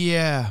GT.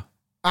 Yeah.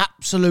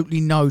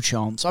 Absolutely no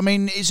chance. I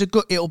mean,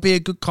 it'll be a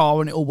good car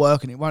and it'll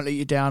work and it won't let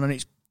you down and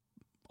it's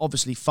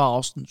obviously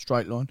fast and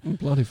straight line.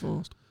 Bloody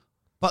fast.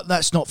 But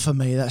that's not for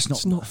me.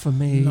 It's not for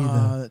me no,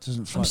 either. That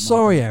doesn't. I'm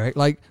sorry, Eric.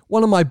 Like,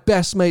 one of my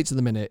best mates at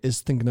the minute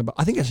is thinking about.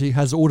 I think actually he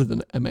has ordered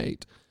an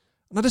M8,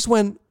 and I just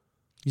went.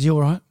 Is he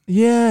all right?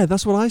 Yeah,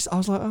 that's what I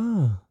was like.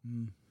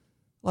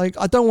 Like,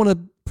 I don't want to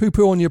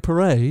poo-poo on your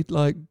parade.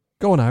 Like,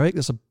 go on, Eric.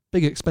 That's a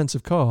big,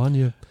 expensive car, and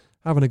you're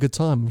having a good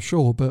time, I'm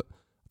sure. But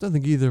I don't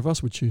think either of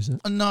us would choose it.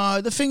 No,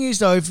 the thing is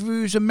though, if it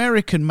was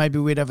American, maybe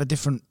we'd have a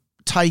different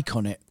take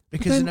on it.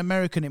 Because in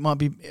American, it might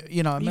be,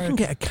 you know, you can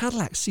get a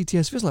Cadillac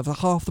CTS like for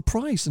half the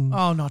price, and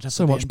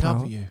so much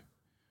power.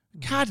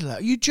 Cadillac?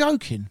 Are you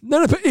joking?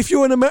 No, but if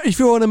you're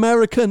an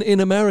American in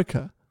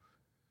America,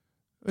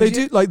 they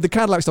do like the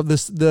Cadillac stuff.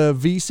 The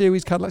V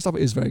series Cadillac stuff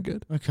is very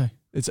good. Okay,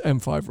 it's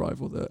M5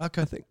 rival. I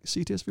think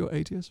CTSV or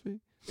ATSV.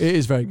 It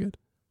is very good.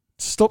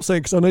 Stop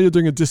saying, because I know you're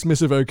doing a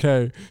dismissive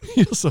okay.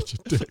 You're such a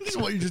dick. This is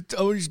what you just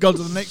go to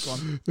the next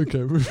one.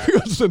 Okay, we'll go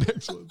to the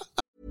next one.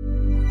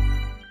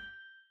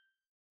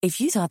 If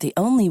you thought the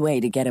only way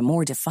to get a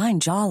more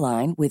defined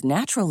jawline with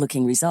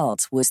natural-looking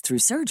results was through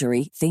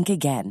surgery, think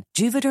again.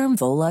 Juvederm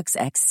Volux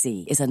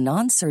XC is a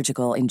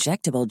non-surgical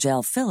injectable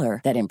gel filler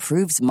that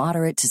improves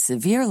moderate to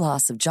severe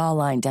loss of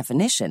jawline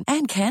definition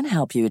and can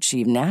help you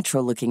achieve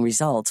natural-looking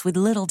results with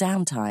little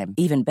downtime.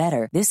 Even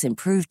better, this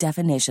improved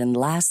definition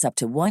lasts up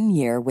to 1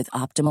 year with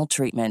optimal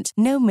treatment.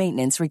 No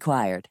maintenance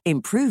required.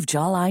 Improve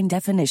jawline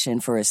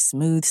definition for a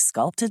smooth,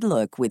 sculpted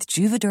look with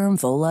Juvederm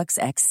Volux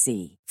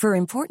XC. For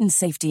important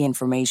safety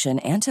information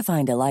and to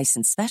find a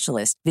licensed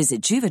specialist,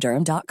 visit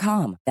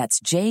Juvederm.com. That's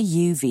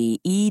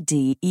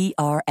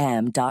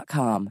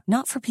JUVEDERM.com.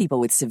 Not for people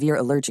with severe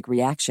allergic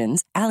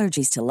reactions,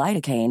 allergies to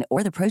lidocaine,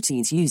 or the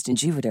proteins used in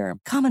Juvederm.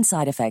 Common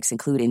side effects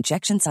include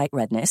injection site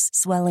redness,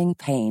 swelling,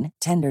 pain,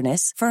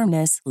 tenderness,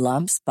 firmness,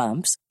 lumps,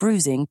 bumps,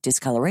 bruising,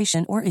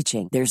 discoloration, or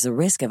itching. There's a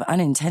risk of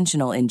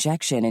unintentional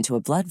injection into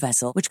a blood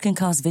vessel, which can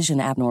cause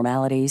vision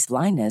abnormalities,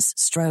 blindness,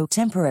 stroke,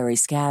 temporary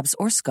scabs,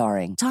 or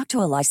scarring. Talk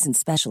to a licensed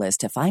specialist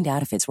to find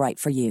out if it's right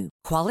for you.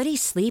 Quality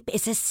sleep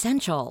is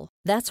essential.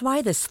 That's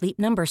why the Sleep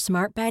Number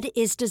Smart Bed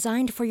is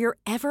designed for your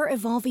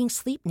ever-evolving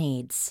sleep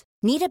needs.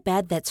 Need a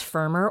bed that's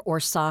firmer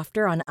or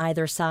softer on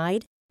either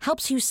side?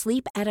 Helps you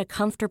sleep at a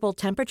comfortable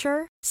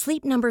temperature?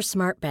 Sleep Number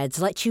Smart Beds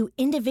let you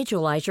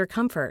individualize your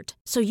comfort,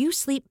 so you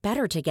sleep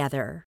better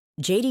together.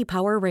 J.D.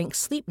 Power ranks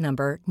Sleep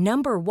Number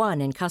number 1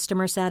 in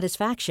customer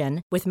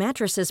satisfaction with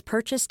mattresses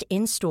purchased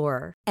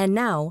in-store. And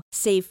now,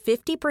 save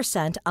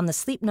 50% on the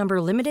Sleep Number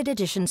Limited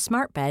Edition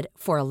Smart Bed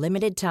for a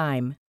limited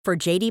time. For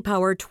J.D.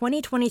 Power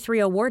 2023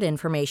 award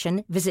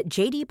information, visit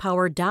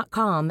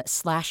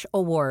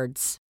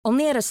jdpower.com/awards.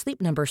 Only at a Sleep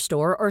Number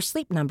store or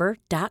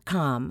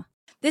sleepnumber.com.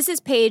 This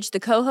is Paige, the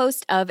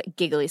co-host of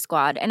Giggly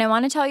Squad, and I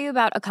want to tell you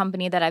about a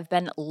company that I've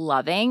been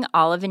loving,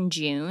 Olive &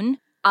 June.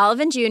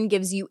 Olive & June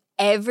gives you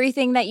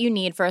everything that you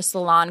need for a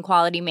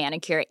salon-quality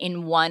manicure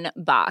in one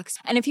box.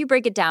 And if you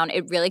break it down,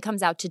 it really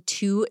comes out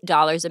to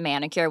 $2 a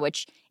manicure,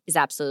 which is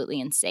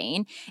absolutely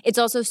insane. It's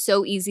also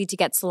so easy to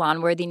get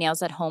salon-worthy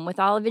nails at home with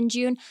Olive &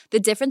 June. The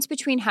difference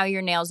between how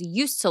your nails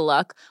used to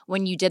look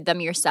when you did them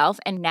yourself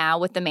and now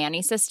with the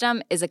Mani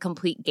system is a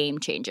complete game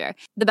changer.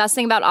 The best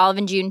thing about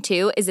Olive & June,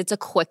 too, is it's a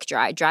quick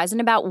dry. Dries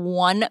in about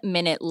 1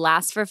 minute,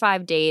 lasts for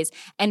 5 days,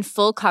 and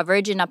full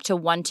coverage in up to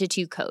 1 to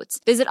 2 coats.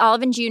 Visit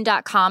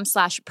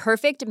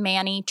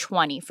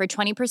oliveandjune.com/perfectmani20 for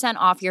 20%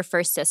 off your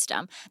first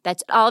system.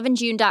 That's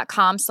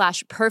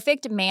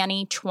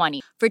oliveandjune.com/perfectmani20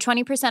 for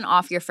 20%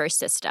 off your first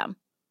system.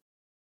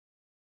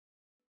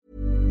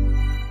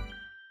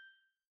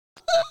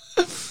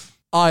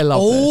 I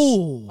love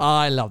this.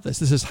 I love this.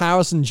 This is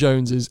Harrison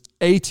Jones's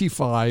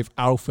 85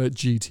 Alpha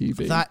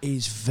GTV. That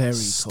is very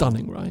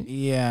stunning, cool. right?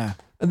 Yeah.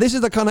 And this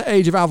is the kind of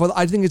age of Alpha that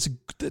I think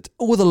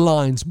all the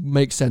lines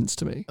make sense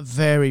to me.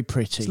 Very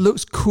pretty. It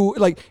looks cool.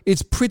 Like,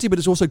 it's pretty, but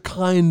it's also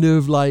kind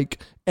of like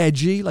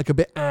edgy, like a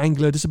bit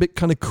angular, just a bit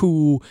kind of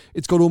cool.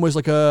 It's got almost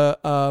like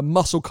a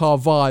muscle car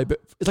vibe.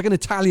 It's like an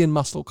Italian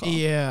muscle car.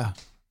 Yeah.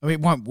 I mean,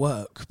 it won't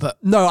work, but...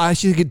 No, I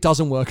actually think it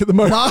doesn't work at the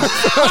moment.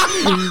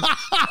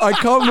 I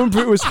can't remember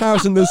if it was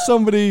Harrison. There's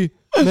somebody...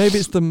 Maybe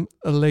it's a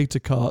later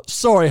car.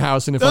 Sorry,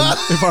 Harrison, if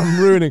I'm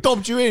ruining...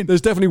 Dobbed you in.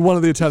 There's definitely one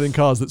of the Italian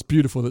cars that's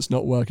beautiful that's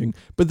not working.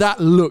 But that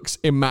looks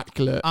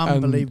immaculate.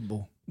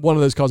 Unbelievable. One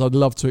of those cars I'd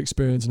love to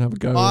experience and have a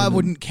go. I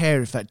wouldn't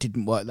care if that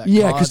didn't work, that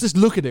yeah, car. because just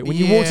look at it. When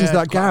you walked into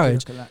that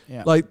garage,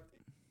 like...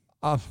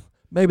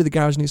 maybe the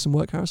garage needs some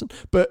work, Harrison.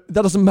 But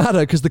that doesn't matter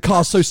because the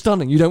car's so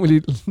stunning. You don't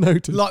really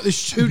notice. Like the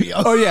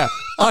studio. Oh, yeah.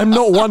 I'm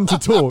not one to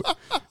talk.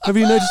 Have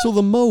you noticed all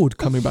the mould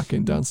coming back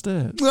in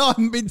downstairs? No, I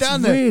haven't been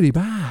down there. It's really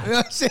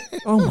bad.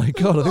 Oh, my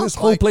God. I think this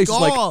whole place is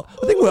like... I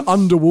think we're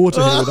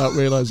underwater here without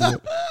realising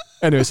it.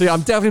 Anyway, so yeah,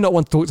 I'm definitely not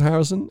one to talk to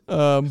Harrison.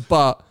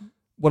 But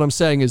what I'm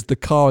saying is the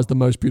car is the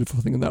most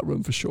beautiful thing in that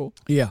room for sure.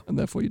 Yeah. And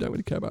therefore you don't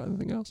really care about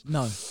anything else.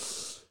 No.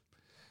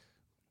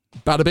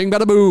 Bada bing,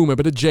 bada boom. A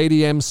bit of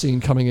JDM scene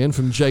coming in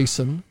from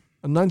Jason.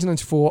 A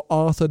 1994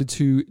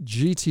 R32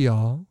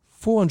 GTR,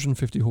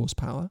 450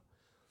 horsepower.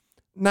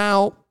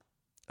 Now,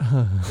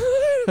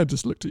 I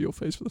just looked at your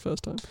face for the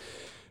first time.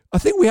 I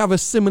think we have a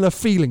similar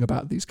feeling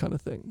about these kind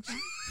of things.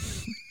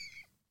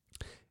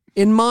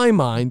 In my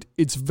mind,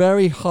 it's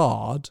very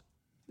hard,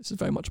 this is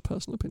very much a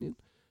personal opinion,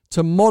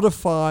 to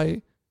modify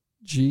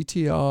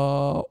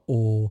GTR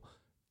or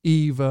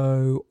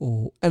Evo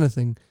or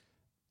anything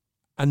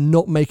and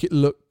not make it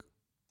look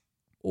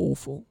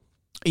awful.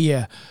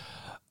 Yeah.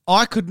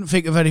 I couldn't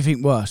think of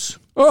anything worse.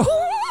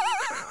 Oh.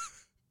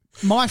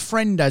 My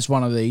friend has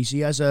one of these.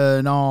 He has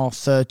an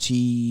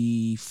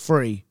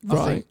R33,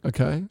 I think.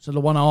 Okay. So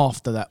the one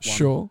after that one.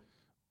 Sure.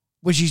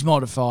 Which is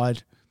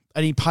modified.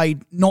 And he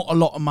paid not a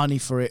lot of money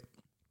for it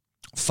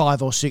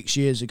 5 or 6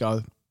 years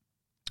ago.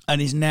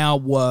 And is now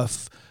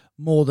worth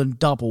more than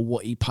double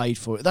what he paid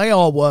for it. They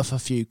are worth a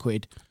few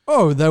quid.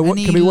 Oh, they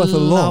can be worth a lot. He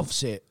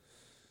loves it.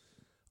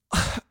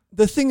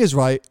 The thing is,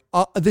 right,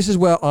 this is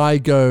where I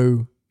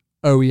go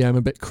OEM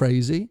a bit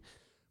crazy.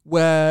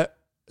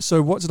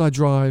 So what did I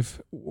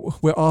drive?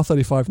 We're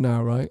R35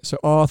 now, right? So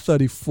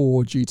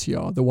R34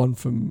 GTR, the one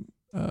from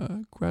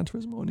Gran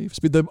Turismo or Need for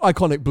Speed, the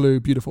iconic blue,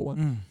 beautiful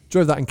one.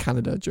 Drove that in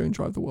Canada during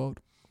Drive the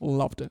World.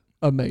 Loved it.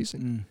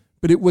 Amazing.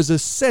 But it was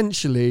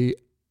essentially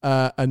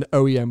an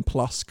OEM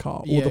plus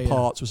car. All the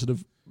parts were sort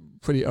of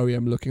pretty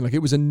OEM looking. Like it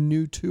was a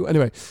new tool.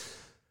 Anyway,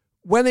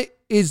 when it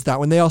is that,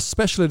 when they are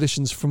special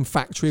editions from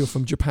factory or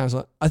from Japan,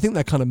 I think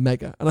they're kind of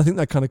mega. And I think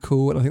they're kind of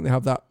cool. And I think they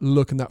have that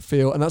look and that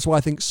feel. And that's why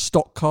I think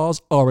stock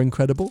cars are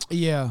incredible.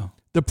 Yeah.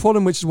 The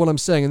problem, which is what I'm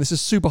saying, and this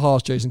is super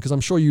harsh, Jason, because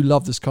I'm sure you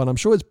love this car and I'm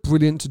sure it's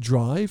brilliant to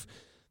drive.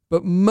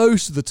 But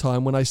most of the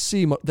time when I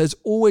see, there's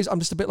always, I'm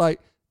just a bit like,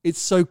 it's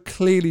so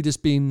clearly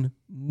just been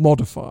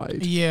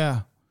modified.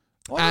 Yeah.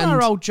 I don't know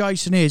how old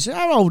Jason is.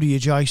 How old are you,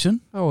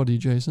 Jason? How old are you,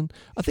 Jason?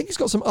 I think he's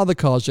got some other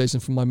cars, Jason,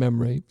 from my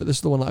memory, but this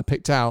is the one that I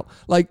picked out.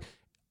 Like,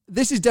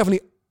 this is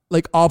definitely,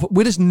 like,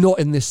 we're just not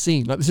in this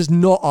scene. Like, this is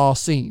not our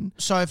scene.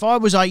 So if I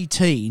was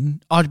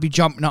 18, I'd be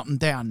jumping up and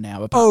down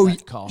now about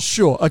that car.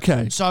 Sure,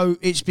 okay. So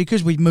it's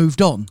because we've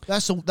moved on.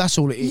 That's all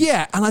it is.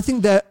 Yeah, and I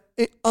think they're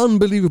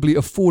unbelievably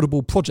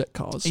affordable project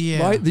cars,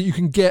 right? That you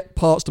can get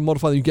parts to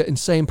modify, that you get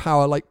insane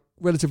power, like,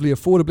 relatively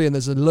affordably, and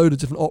there's a load of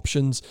different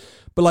options.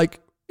 But, like,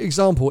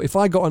 example, if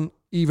I got an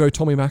Evo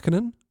Tommy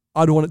Mäkinen,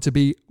 I'd want it to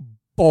be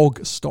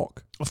bog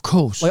stock. Of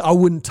course. Like I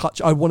wouldn't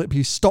touch. I want it to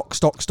be stock.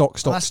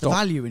 That's the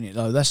value in it,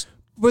 though.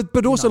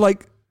 But also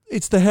like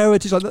it's the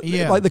heritage.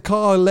 Like the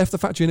car left the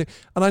factory in it,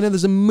 and I know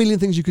there's a million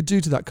things you could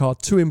do to that car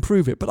to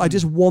improve it. But I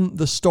just want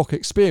the stock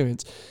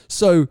experience.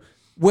 So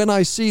when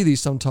I see these,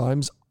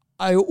 sometimes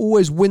I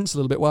always wince a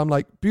little bit. Where I'm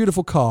like,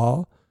 beautiful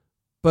car.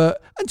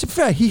 But, and to be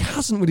fair, he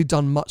hasn't really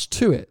done much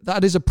to it.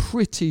 That is a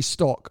pretty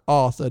stock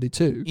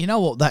R32. You know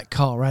what that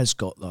car has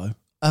got, though?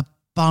 A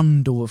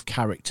bundle of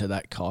character,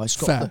 that car. It's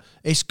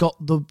got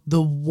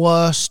the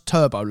worst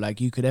turbo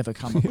lag you could ever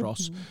come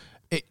across.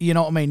 You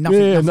know what I mean?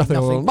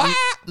 Nothing.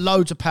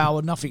 Loads of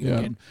power, nothing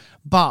again.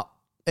 But,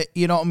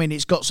 you know what I mean?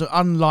 It's got, so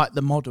unlike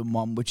the modern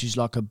one, which is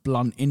like a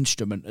blunt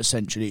instrument,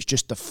 essentially, it's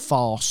just a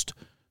fast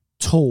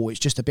tool. It's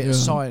just a bit of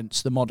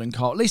science, the modern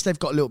car. At least they've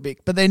got a little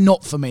bit, but they're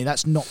not for me.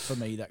 That's not for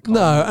me, that car.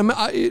 No, I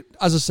mean,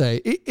 as I say,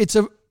 it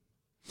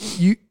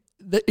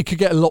could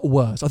get a lot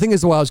worse. I think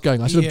is the way I was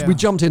going. We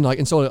jumped in like,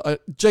 and so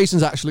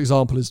Jason's actual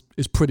example is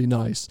pretty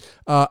nice.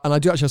 And I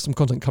do actually have some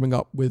content coming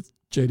up with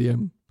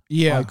JDM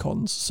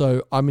icons.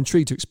 So I'm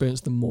intrigued to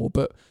experience them more,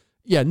 but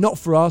yeah, not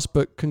for us,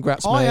 but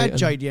congrats, mate. I had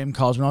JDM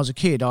cars when I was a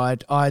kid. I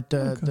had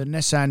the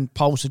Nissan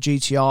Pulsar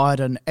GTI, I had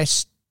an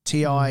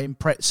STI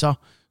Impreza.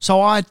 So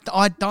I'd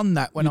done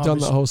that when I was... You've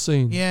done that whole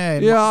scene. Yeah.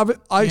 Yeah,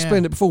 I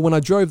explained it before. When I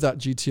drove that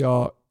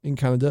GTR in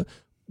Canada,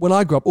 when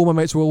I grew up, all my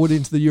mates were already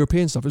into the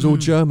European stuff. It was all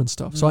German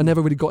stuff. So I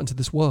never really got into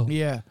this world.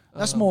 Yeah.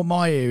 That's more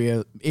my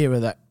era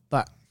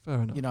that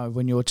fair enough. You know,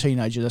 when you're a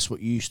teenager, that's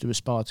what you used to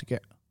aspire to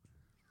get.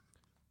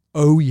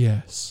 Oh,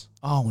 yes.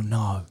 Oh,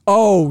 no.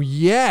 Oh,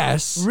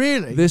 yes.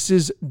 Really? This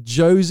is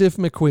Joseph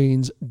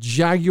McQueen's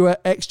Jaguar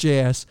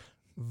XJS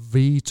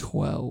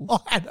V12.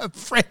 I had a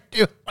friend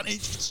who wanted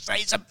to say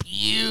it's a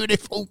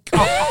beautiful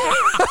car.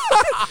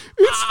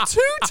 It's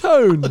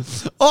two-tone.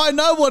 I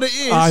know what it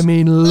is. I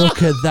mean,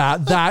 look at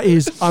that. That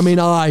is, I mean,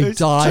 I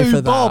die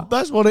for that.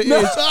 That's what it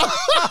is.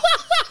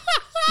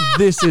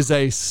 This is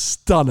a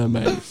stunner,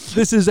 mate.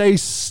 This is a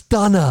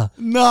stunner.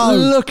 No.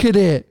 Look at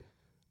it.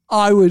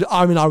 I would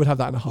have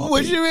that in a heartbeat.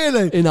 Would you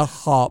really? In a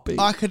heartbeat.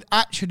 I could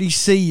actually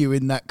see you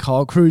in that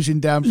car cruising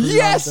down through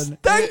London.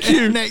 Thank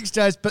you. Next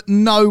day, but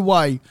no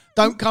way.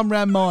 Don't come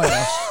round my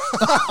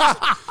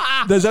house.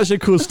 There's actually a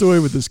cool story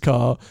with this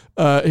car.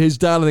 His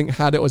dad, I think,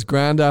 had it, or his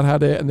granddad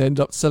had it, and they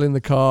ended up selling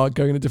the car,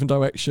 going in a different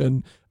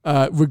direction,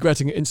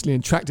 regretting it instantly,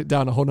 and tracked it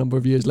down a whole number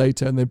of years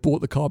later, and they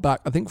bought the car back,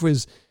 I think, for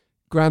his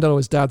granddad or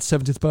his dad's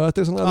 70th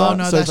birthday or something like that.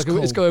 No, so that's it's like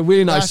cool. It's got a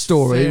really nice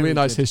story, really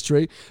nice good.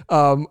 history.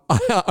 I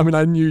mean,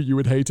 I knew you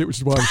would hate it, which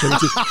is why I'm showing it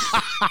to you.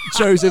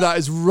 Josie, that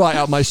is right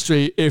up my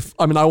street. I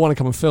want to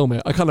come and film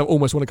it. I kind of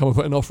almost want to come and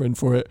put an offer in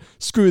for it.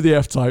 Screw the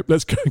F-Type.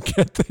 Let's go and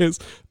get this.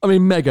 I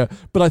mean, mega.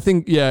 But I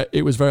think,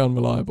 it was very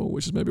unreliable,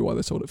 which is maybe why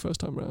they sold it first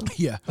time around.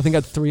 Yeah. I think I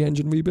had 3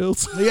 engine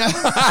rebuilds. Yeah.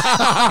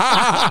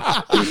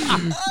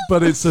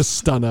 But it's a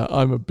stunner.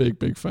 I'm a big,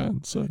 big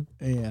fan. So,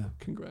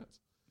 congrats.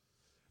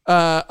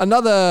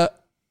 Another,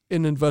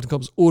 in inverted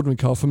commas, ordinary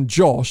car from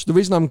Josh. The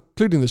reason I'm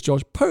including this,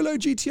 Josh, Polo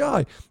GTI.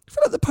 I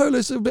feel like the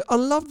Polo's a bit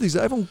unloved these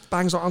days. Everyone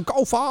bangs on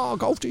Golf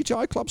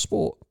GTI Club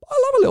Sport. I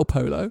love a little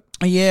Polo.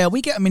 Yeah,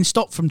 we get them in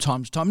stock from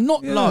time to time.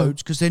 Not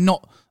loads, because they're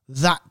not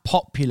that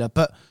popular,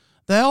 but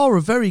they are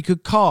a very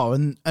good car.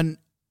 And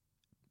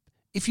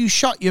if you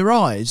shut your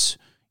eyes,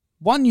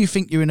 one, you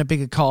think you're in a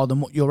bigger car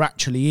than what you're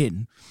actually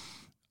in.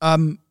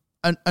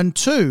 And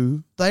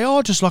two, they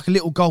are just like a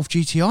little Golf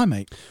GTI,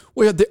 mate.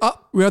 We had the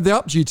up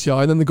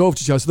GTI and then the Golf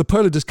GTI, so the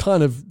Polo just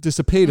kind of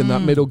disappeared in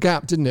that middle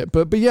gap, didn't it?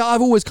 But yeah,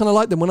 I've always kind of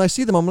liked them. When I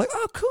see them, I'm like,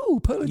 oh, cool,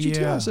 Polo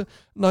GTI. It's a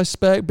nice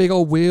spec, big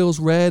old wheels,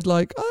 red.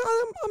 Like,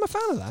 I'm a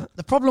fan of that.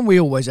 The problem we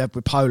always have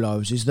with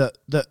Polos is that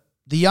the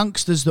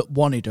youngsters that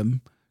wanted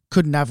them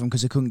couldn't have them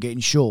because they couldn't get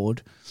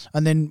insured,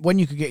 and then when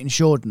you could get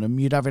insured in them,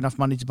 you'd have enough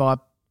money to buy a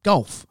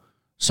Golf.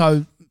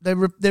 So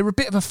they're a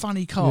bit of a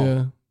funny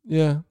car.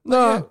 Yeah.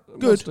 No,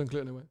 good.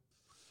 Anyway.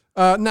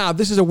 Now,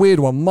 this is a weird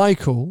one.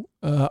 Michael,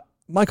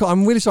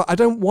 I'm really sorry. I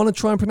don't want to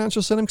try and pronounce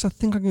your surname because I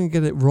think I'm going to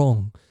get it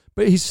wrong.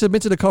 But he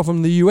submitted a car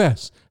from the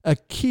US, a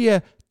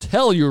Kia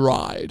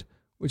Telluride,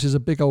 which is a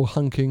big old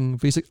hunking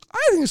V6.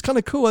 I think it's kind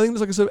of cool. I think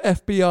it's like a sort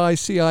of FBI,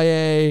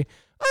 CIA. I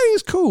think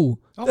it's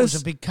cool. That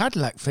was a big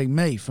Cadillac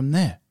thing, from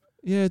there.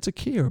 Yeah, it's a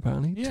Kia,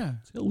 apparently. Yeah.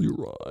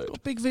 Telluride. Got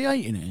a big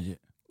V8 in it, is it?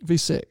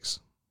 V6.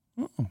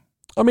 Oh.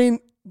 I mean,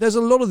 there's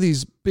a lot of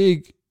these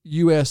big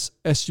US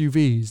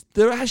SUVs.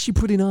 They're actually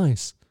pretty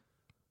nice.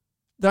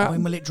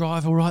 Will it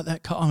drive all right,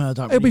 that car? I mean, I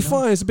don't It'll really be know.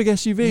 fine. It's a big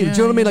SUV. Do you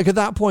know what I mean? Like at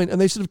that point,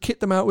 and they sort of kit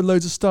them out with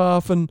loads of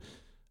stuff, and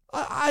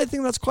I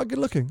think that's quite good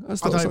looking. I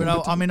don't even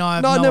know. I mean,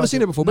 I've never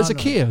seen it before, but it's a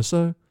Kia,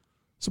 so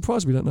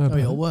surprised we don't know about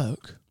it. It'll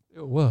work.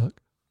 It'll work.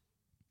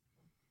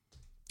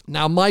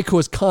 Now, Michael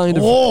has kind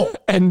of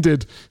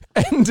ended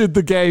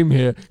the game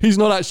here. He's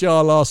not actually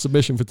our last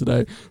submission for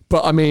today,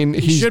 but I mean,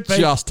 he's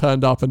just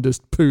turned up and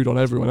just pooed on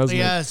everyone, hasn't he?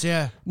 Yes,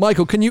 yeah.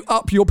 Michael, can you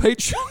up your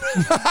Patreon?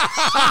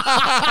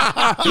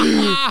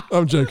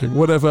 I'm joking.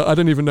 Whatever. I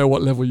don't even know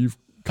what level you've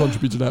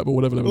contributed at, but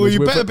whatever level. Well,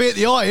 you better be at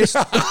the highest.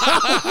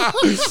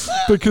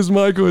 Because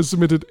Michael has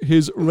submitted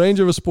his Range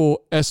Rover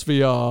Sport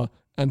SVR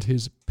and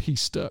his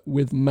Pista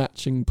with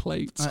matching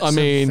plates. That's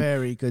a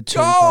very good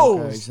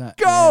goals.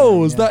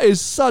 That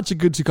is such a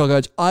good two-car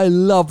garage. I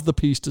love the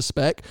Pista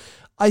spec.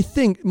 I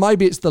think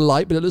maybe it's the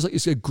light, but it looks like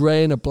it's a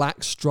grey and a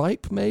black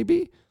stripe,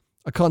 maybe.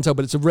 I can't tell,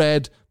 but it's a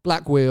red,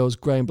 black wheels,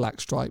 grey and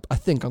black stripe. I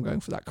think I'm going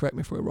for that. Correct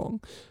me if we're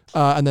wrong.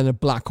 And then a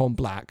black on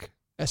black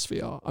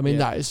SVR. I mean,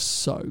 that is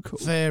so cool.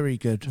 Very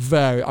good.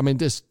 I mean,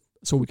 that's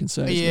all we can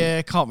say.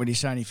 Yeah, can't really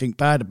say anything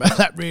bad about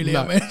that, really.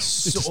 No, I mean,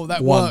 sort of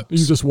that won. works.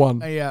 You just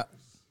won. Yeah.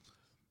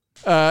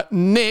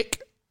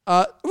 Nick,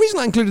 the reason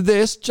I included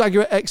this,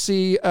 Jaguar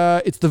XE,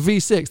 it's the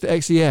V6, the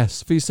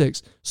XES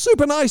V6.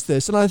 Super nice,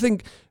 this, and I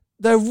think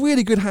they're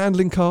really good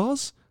handling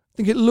cars. I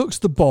think it looks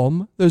the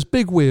bomb. Those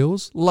big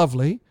wheels,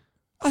 lovely.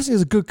 I think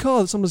it's a good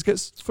car that sometimes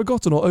gets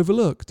forgotten or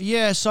overlooked.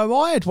 Yeah, so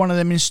I had one of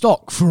them in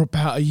stock for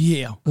about a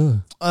year.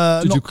 Did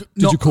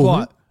you call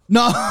quite. me?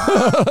 No.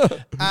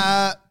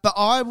 But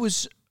I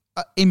was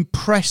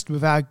impressed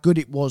with how good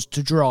it was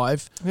to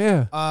drive.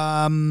 Yeah.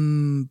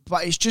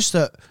 But it's just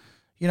that,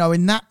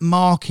 in that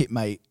market,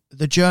 mate,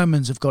 the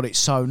Germans have got it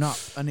sewn up,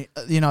 and the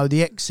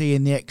XE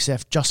and the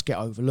XF just get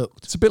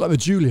overlooked. It's a bit like the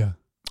Giulia.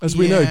 As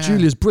we know,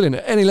 Giulia's brilliant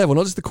at any level,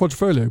 not just the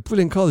Quadrifoglio.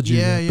 Brilliant car, the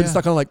Giulia. Yeah. But it's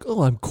that kind of like,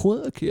 oh, I'm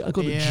quirky. I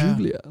got the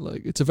Giulia.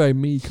 Like, it's a very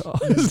me car.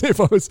 As if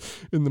I was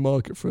in the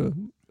market for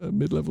a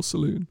mid-level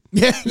saloon.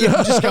 Yeah,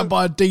 just go and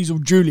buy a diesel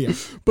Giulia.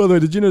 By the way,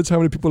 did you notice how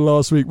many people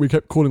last week we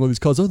kept calling all these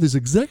cars, there's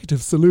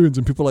executive saloons,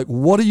 and people are like,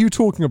 what are you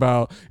talking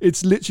about?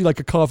 It's literally like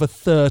a car for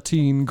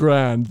 13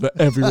 grand that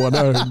everyone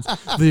owns.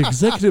 The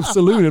executive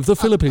saloon of the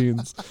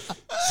Philippines.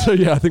 So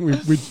yeah, I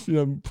think we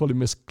probably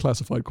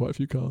misclassified quite a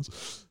few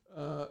cars.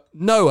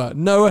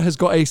 Noah has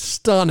got a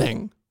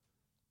stunning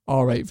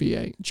R8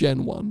 V8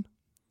 Gen 1.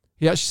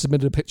 He actually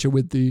submitted a picture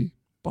with the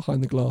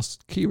behind the glass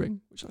keyring,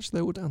 which actually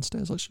they're all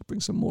downstairs. I should bring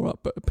some more up,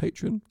 but a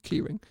Patreon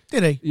keyring.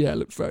 Did he? Yeah, it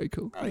looked very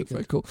cool.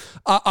 Very cool.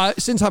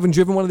 Since having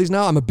driven one of these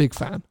now, I'm a big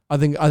fan. I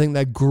think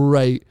they're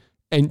great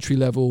entry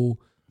level,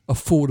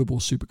 affordable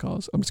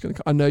supercars. I'm just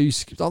I know you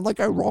don't like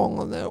go wrong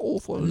and they're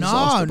awful.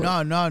 No.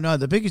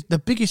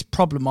 The biggest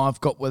problem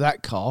I've got with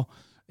that car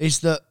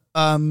is that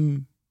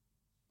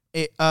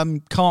it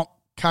can't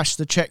cash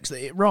the checks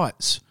that it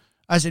writes.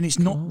 As in, it's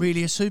not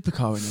really a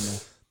supercar anymore.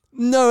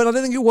 No, and I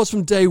don't think it was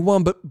from day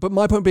one, but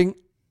my point being,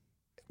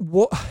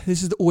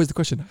 this is always the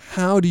question,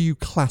 how do you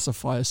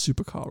classify a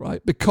supercar,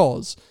 right?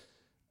 Because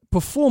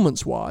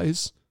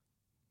performance-wise,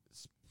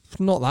 it's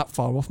not that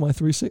far off my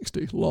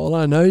 360. Lol,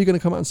 I know you're going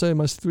to come out and say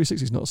my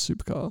 360 is not a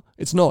supercar.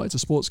 It's not, it's a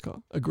sports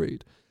car,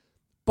 agreed.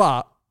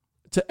 But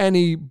to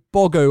any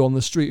boggo on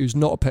the street who's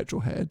not a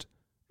petrol head,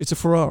 it's a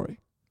Ferrari.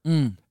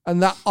 And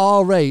that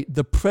R8,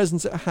 the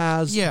presence it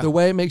has, the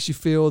way it makes you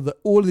feel,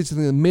 all of these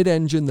things, the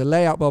mid-engine, the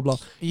layout, blah, blah.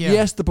 Yeah.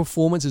 Yes, the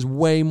performance is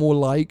way more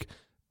like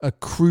a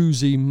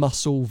cruisy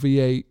muscle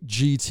V8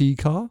 GT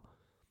car.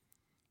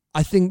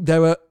 I think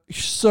there are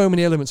so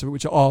many elements of it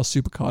which are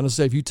supercar. And as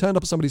I say, if you turned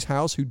up at somebody's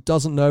house who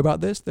doesn't know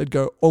about this, they'd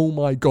go, "Oh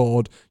my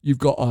God, you've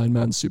got Iron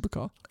Man's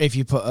supercar." If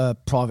you put a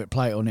private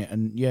plate on it,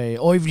 and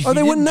or even if you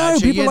they wouldn't know.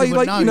 Actually,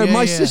 people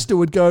my sister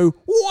would go,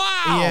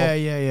 "Wow!" Yeah.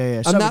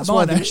 And so that's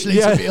mine, why, actually,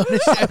 to be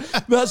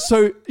honest. That's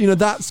so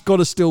that's got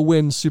to still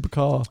win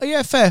supercar.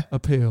 Fair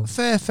appeal.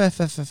 Fair.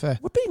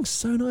 We're being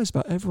so nice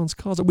about everyone's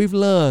cars. We've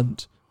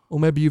learned. Or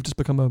maybe you've just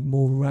become a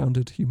more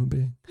rounded human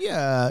being.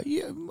 Yeah,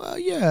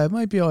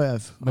 maybe I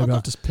have. Maybe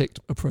I've just picked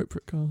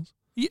appropriate cars.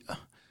 Yeah.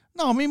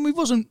 No, I mean, we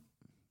wasn't...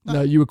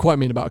 No, you were quite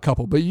mean about a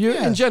couple, but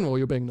in general,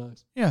 you're being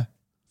nice. Yeah.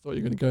 Thought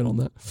you were going to go in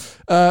on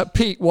that.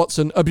 Pete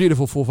Watson, a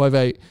beautiful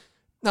 458.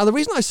 Now, the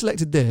reason I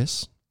selected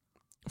this,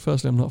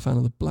 firstly, I'm not a fan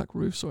of the black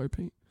roof. Sorry,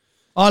 Pete.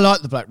 I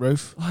like the black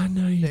roof. I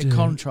know you do. Bit of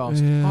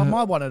contrast. Yeah.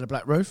 My one had a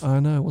black roof. I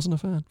know, I wasn't a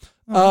fan.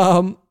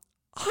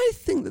 I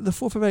think that the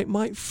 458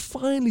 might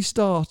finally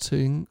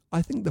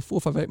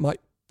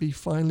be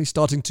finally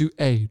starting to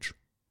age.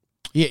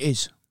 Yeah, it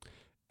is.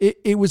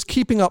 It was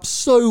keeping up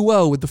so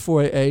well with the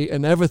 488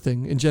 and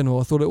everything in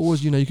general. I thought it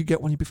always, you could get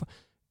one. You'd be fine.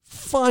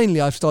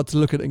 Finally, I've started to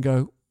look at it and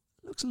go,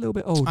 it looks a little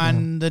bit old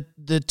and now.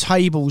 the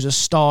tables are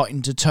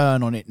starting to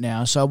turn on it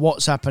now. So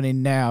what's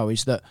happening now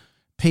is that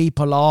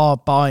people are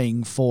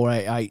buying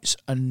 488s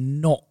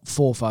and not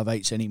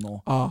 458s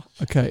anymore.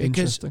 Okay,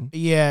 interesting.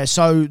 Yeah,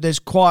 so there's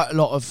quite a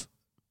lot of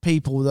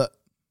people that,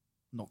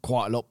 not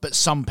quite a lot, but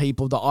some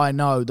people that I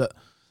know that,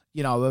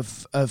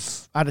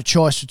 have had a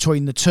choice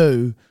between the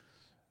two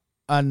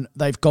and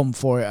they've gone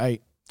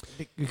 488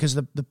 because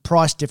the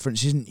price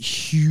difference isn't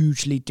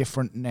hugely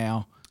different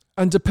now.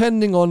 And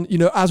depending on,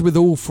 as with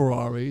all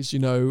Ferraris,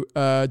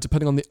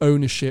 depending on the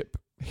ownership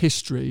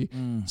history,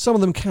 some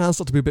of them can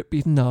start to be a bit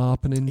beaten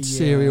up and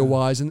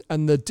interior-wise,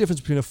 and the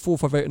difference between a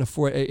 458 and a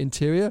 488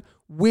 interior,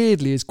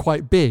 weirdly, is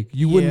quite big.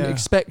 You wouldn't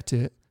expect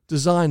it.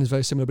 Design is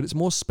very similar, but it's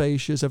more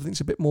spacious. Everything's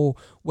a bit more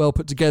well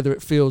put together,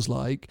 it feels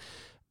like.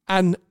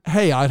 And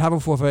hey, I'd have a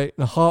 458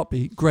 in a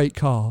heartbeat. Great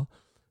car.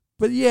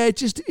 But yeah, it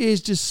just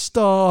is just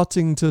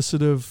starting to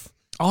sort of...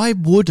 I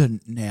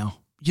wouldn't now.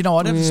 I'd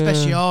have a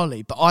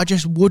Speciale, but I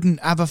just wouldn't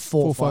have a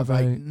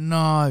 458.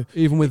 No.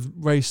 Even with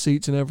race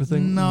seats and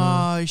everything?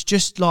 No, it's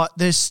just like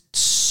there's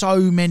so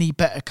many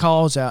better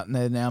cars out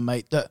there now,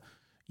 mate, that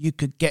you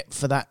could get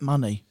for that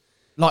money.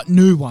 Like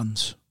new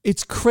ones.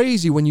 It's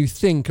crazy when you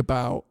think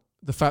about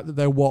the fact that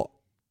they're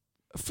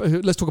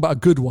let's talk about a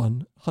good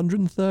one.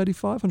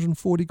 135,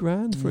 140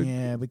 grand for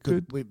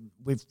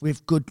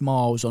with good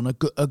miles on a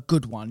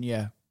good one.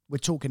 Yeah, we're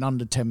talking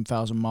under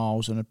 10,000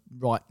 miles and a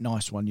right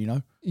nice one.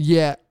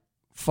 Yeah,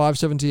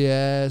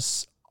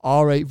 570S,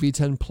 R8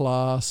 V10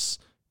 Plus,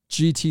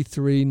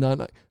 GT3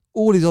 99,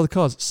 all these other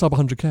cars sub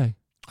 100k.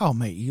 Oh,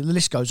 mate, the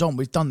list goes on.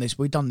 We've done this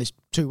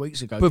 2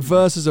 weeks ago. But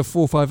versus a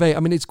 458, I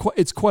mean, it's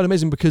quite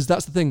amazing because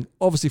that's the thing.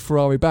 Obviously,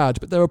 Ferrari badge,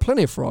 but there are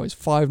plenty of Ferraris,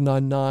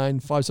 599,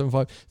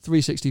 575,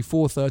 360,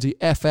 430,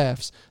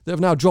 FFs that have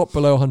now dropped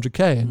below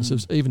 100k, and so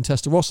even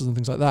Testarossas and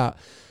things like that.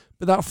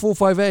 But that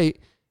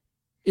 458,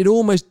 it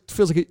almost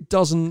feels like it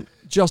doesn't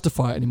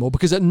justify it anymore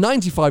because at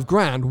 95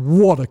 grand,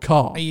 what a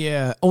car.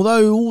 Yeah.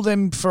 Although all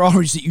them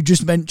Ferraris that you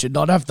just mentioned,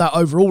 I'd have that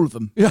over all of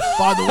them,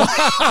 by the way.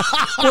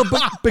 Well,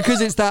 but because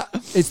it's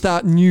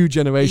that new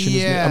generation,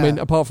 isn't it? I mean,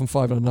 apart from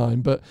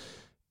 599, but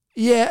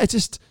yeah,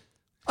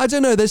 I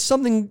don't know. There's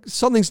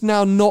something's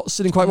now not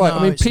sitting quite right. No,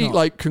 I mean, Pete, not.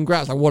 like,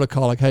 congrats. Like, what a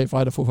car. Like, hey, if I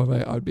had a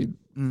 458, I'd be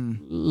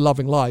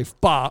loving life.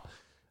 But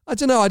I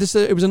don't know.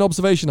 It was an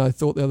observation I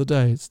thought the other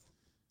day.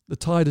 The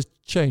tide has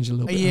changed a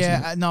little bit.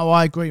 Yeah, no,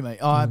 I agree,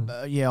 mate.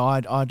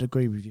 I'd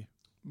agree with you.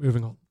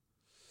 Moving on.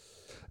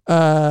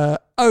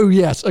 Oh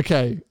yes,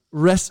 okay.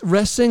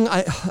 Racing.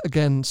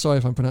 Again, sorry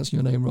if I'm pronouncing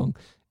your name wrong.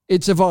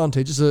 It's a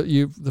Vantage.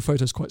 The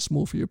photo's quite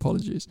small for you.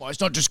 Apologies. Well,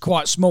 it's not just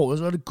quite small. There's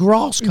a lot of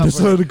grass covering. There's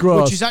a lot of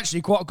grass, which is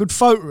actually quite a good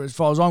photo as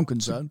far as I'm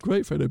concerned.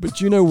 Great photo. But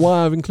do you know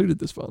why I've included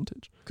this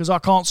Vantage? Because I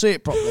can't see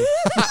it properly.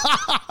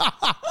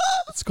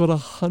 It's got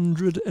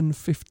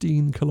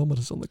 115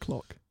 kilometers on the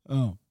clock.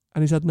 Oh.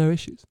 And he's had no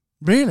issues.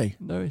 Really?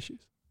 No issues.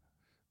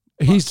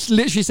 He's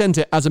literally sent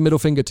it as a middle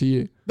finger to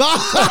you.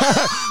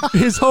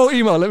 His whole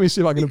email, let me see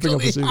if I can bring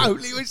up his email.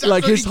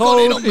 Like his whole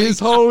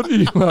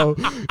email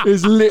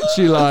is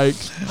literally like,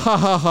 ha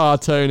ha ha,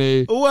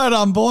 Tony. Well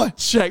done, boy.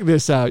 Check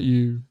this out,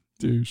 you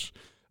douche.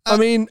 I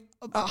mean,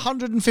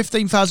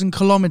 115,000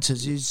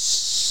 kilometres is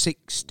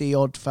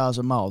 60-odd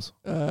thousand miles.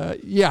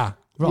 Yeah.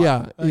 Right.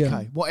 Yeah. Okay.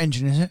 Yeah. What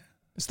engine is it?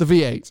 It's the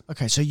V8.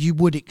 Okay, so you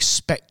would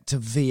expect a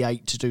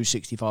V8 to do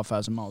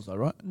 65,000 miles, though,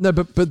 right? No,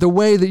 but the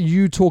way that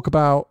you talk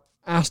about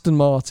Aston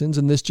Martins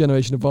and this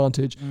generation of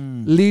Vantage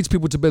leads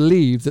people to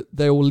believe that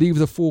they will leave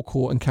the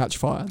forecourt and catch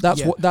fire.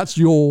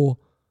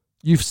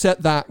 You've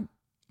set that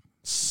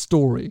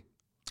story.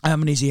 How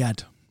many's he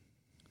had?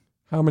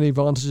 How many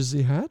Vantages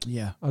he had?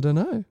 Yeah. I don't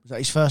know. Was that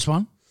his first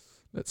one?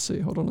 Let's see.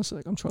 Hold on a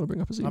sec. I'm trying to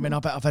bring up his email. I mean, I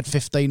bet I've had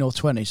 15 or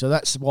 20, so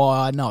that's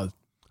why I know.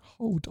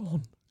 Hold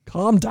on.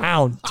 Calm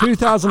down.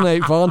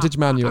 2008 Vantage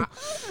manual.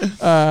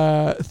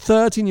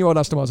 13-year-old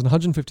Aston Martin,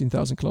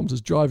 115,000 kilometers,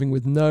 driving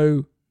with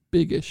no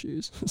big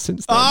issues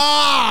since then.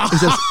 It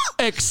says,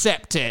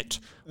 accept it.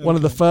 Okay. One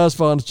of the first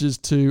Vantages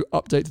to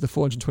update to the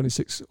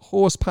 426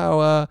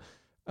 horsepower.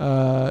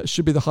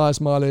 Should be the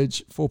highest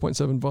mileage,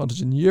 4.7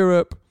 Vantage in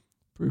Europe.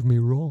 Prove me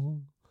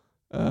wrong.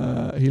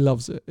 He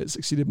loves it. It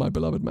succeeded my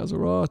beloved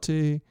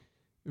Maserati.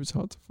 It was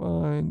hard to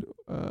find.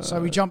 So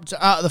we jumped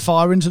out of the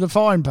fire into the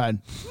frying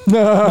pan.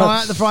 No,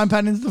 out of the frying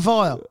pan into the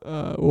fire.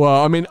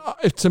 Well, I mean,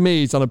 to me,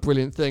 he's done a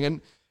brilliant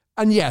thing.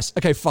 And yes,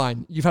 okay,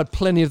 fine. You've had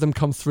plenty of them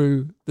come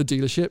through the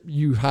dealership.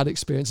 You had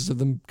experiences of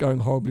them going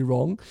horribly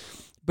wrong.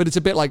 But it's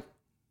a bit like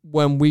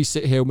when we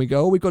sit here and we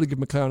go, we've got to give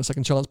McLaren a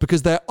second chance,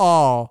 because there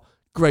are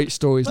great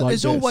stories like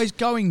this. There's always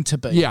going to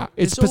be. Yeah,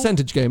 it's a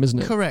percentage game, isn't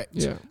it? Correct.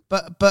 Yeah.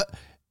 But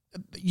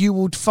you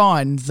would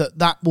find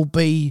that will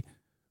be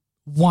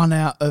 1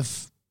 out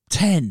of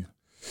 10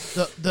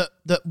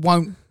 that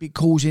won't be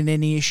causing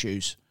any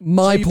issues.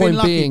 My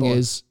point being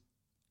is,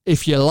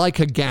 if you like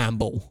a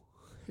gamble,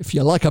 if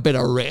you like a bit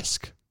of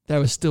risk, there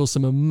are still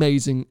some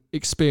amazing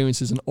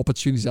experiences and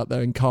opportunities out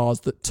there in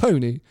cars that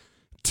Tony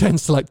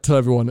tends to like to tell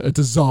everyone are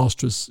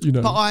disastrous,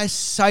 But I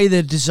say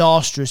they're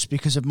disastrous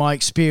because of my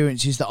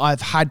experiences that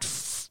I've had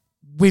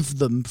with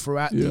them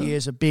throughout the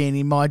years of being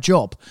in my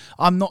job.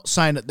 I'm not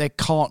saying that there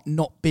can't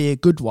not be a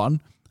good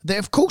one.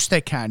 Of course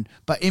there can.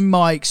 But in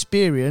my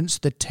experience,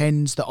 the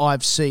 10s that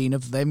I've seen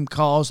of them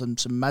cars and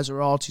some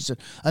Maseratis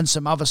and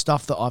some other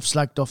stuff that I've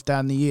slagged off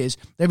down the years,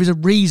 there is a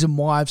reason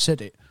why I've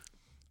said it.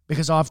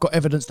 Because I've got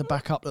evidence to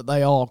back up that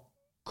they are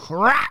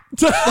crap.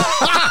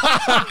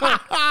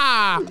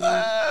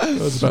 I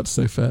was about to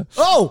say fair.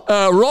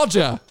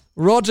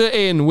 Roger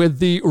in with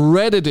the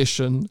red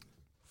edition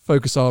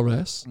Focus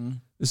RS.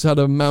 This had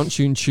a Mount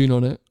tune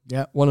on it.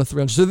 Yeah, 1 of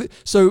 300.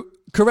 So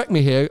correct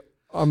me here.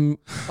 I'm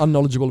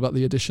unknowledgeable about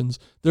the editions.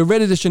 The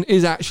red edition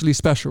is actually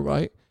special,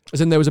 right?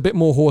 As in there was a bit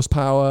more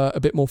horsepower,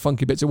 a bit more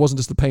funky bits. It wasn't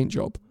just the paint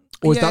job.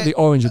 Or is that the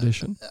orange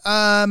edition?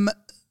 No,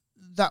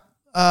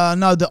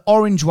 the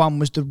orange one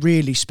was the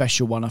really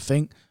special one, I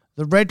think.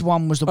 The red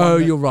one was the one. Oh,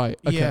 you're right.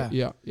 Okay.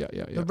 Yeah.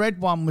 The red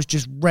one was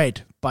just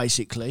red,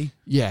 basically.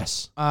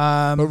 Yes.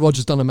 But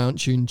Roger's done a Mount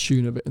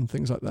tune of it and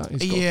things like that.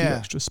 He's got a few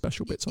extra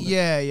special bits on it.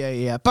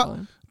 Yeah.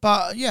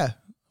 But yeah,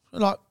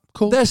 like,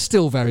 cool. They're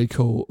still very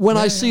cool. When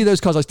I see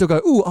those cars, I still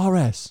go, ooh,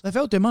 RS. They've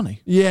held their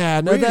money.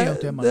 Yeah, no, really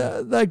held their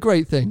money. They're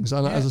great things.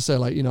 And as I say,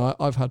 like,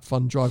 I've had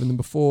fun driving them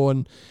before.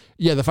 And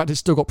yeah, the fact it's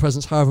still got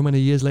presence however many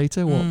years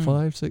later,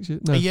 5, 6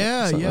 years? No,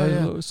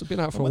 it's been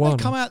out for a while.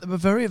 They come out, they were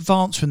very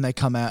advanced when they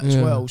come out as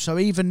well. So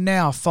even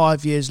now,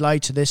 5 years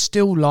later, they're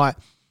still like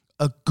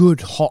a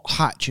good hot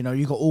hatch.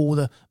 You've got all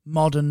the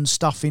modern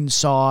stuff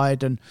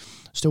inside and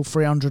still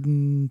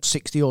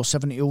 360 or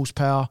 70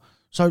 horsepower.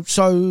 So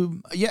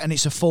yeah, and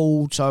it's a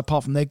Ford. So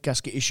apart from their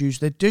gasket issues,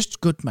 they're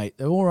just good, mate.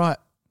 They're all right.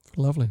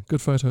 Lovely.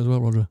 Good photo as well,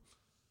 Roger.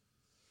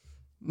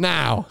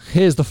 Now,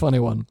 here's the funny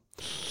one.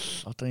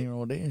 I don't even know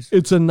what it is.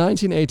 It's a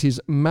 1980s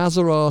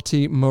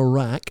Maserati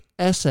Merak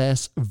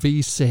SS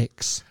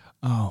V6.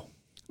 Oh.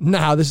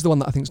 Now, this is the one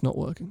that I think is not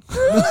working.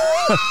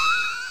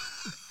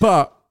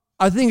 But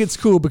I think it's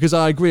cool because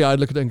I agree. I'd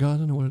look at it and go, I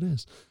don't know what it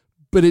is.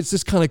 But it's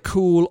this kind of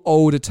cool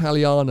old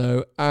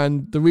Italiano.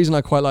 And the reason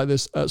I quite like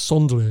this,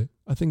 Sondre,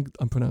 I think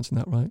I'm pronouncing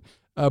that right,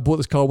 bought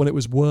this car when it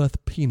was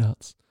worth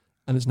peanuts.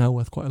 And it's now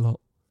worth quite a lot.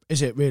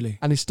 Is it really?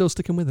 And he's still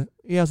sticking with it.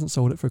 He hasn't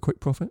sold it for a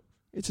quick profit.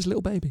 It's his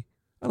little baby.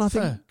 And I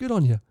think, good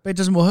on you. But it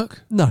doesn't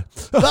work? No.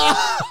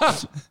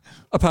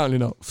 Apparently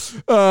not.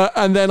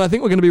 And then I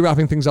think we're going to be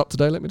wrapping things up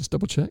today. Let me just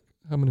double check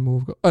how many more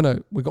we've got. Oh, no,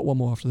 we've got one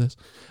more after this.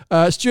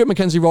 Stuart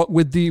Mackenzie Rock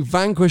with the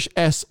Vanquish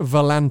S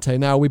Volante.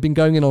 Now, we've been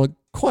going in on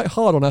quite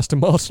hard on Aston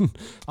Martin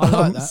I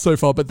like that. so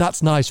far, but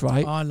that's nice,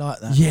 right? I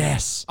like that.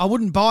 Yes. I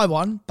wouldn't buy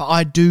one, but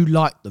I do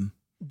like them.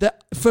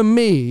 For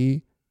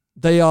me,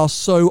 they are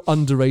so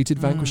underrated,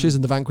 Vanquishes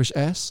and the Vanquish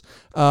S.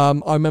 I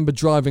remember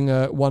driving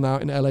one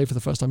out in LA for the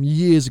first time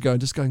years ago and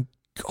just going,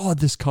 God,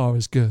 this car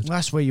is good.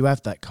 That's where you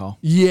have that car.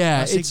 Yeah.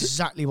 That's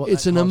exactly what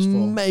it's that car's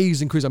an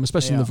amazing cruiser,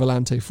 especially in the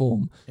Volante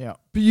form. Yeah.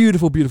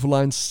 Beautiful, beautiful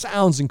line.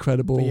 Sounds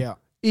incredible. Yeah.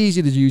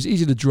 Easy to use,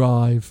 easy to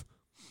drive.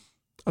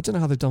 I don't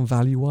know how they've done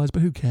value-wise,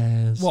 but who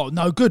cares? Well,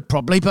 no good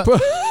probably, but...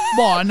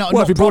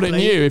 if you bought it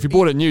new. If you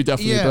bought it new,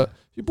 definitely. Yeah. But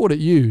if you bought it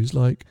used,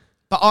 like...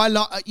 But I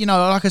like,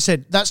 like I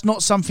said, that's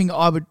not something that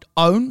I would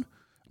own.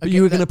 But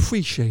you were going to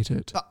appreciate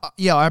it.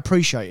 Yeah, I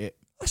appreciate it.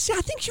 See, I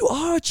think you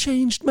are a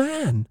changed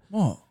man.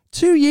 What?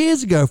 2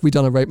 years ago, if we'd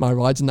done a Rate My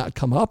Rides and that had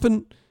come up,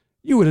 and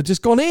you would have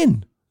just gone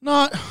in.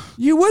 No.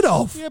 You would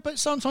have. Yeah, but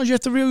sometimes you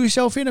have to reel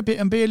yourself in a bit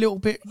and be a little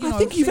bit, I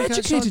think you've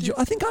educated you.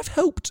 I think I've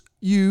helped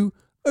you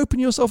open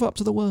yourself up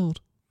to the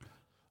world.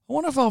 I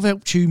wonder if I've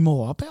helped you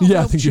more. I bet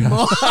I think you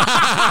have.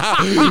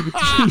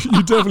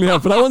 You definitely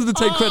have. But I wanted to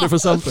take credit for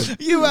something.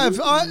 You have.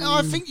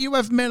 I think you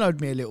have mellowed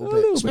me a little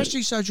bit.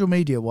 Especially social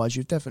media-wise.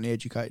 You've definitely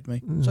educated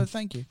me. So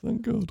thank you.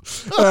 Thank God.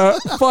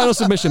 Final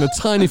submission, a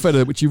tiny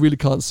photo which you really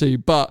can't see,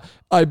 but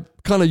I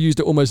kind of used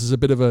it almost as a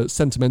bit of a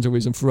sentimental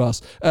reason for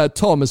us.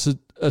 Tom has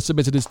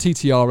submitted his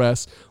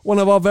TTRS, one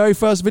of our very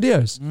first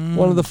videos.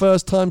 One of the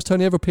first times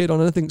Tony ever appeared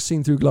on anything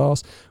seen through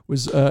glass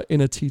was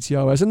in a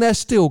TTRS, and they're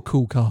still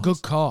cool cars.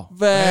 Good car.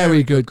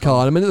 Very good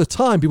car. I mean, at the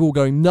time, people were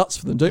going nuts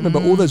for them. Don't you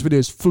remember all those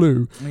videos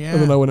flew,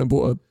 and then I went and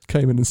bought a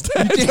Cayman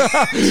instead.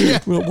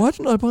 We're like, why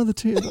didn't I buy the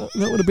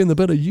That would have been the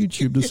better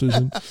YouTube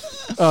decision.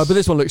 But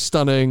this one looks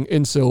stunning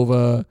in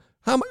silver.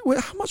 How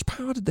much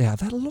power did they have?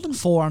 They had a lot of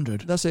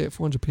 400. That's it,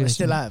 400 PS. They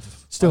still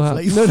have. Still have.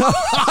 No.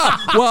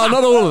 Well,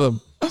 not all of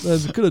them.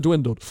 It could have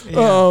dwindled.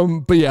 Yeah.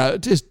 But yeah,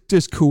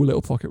 just cool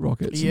little pocket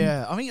rockets.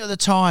 Yeah, I think at the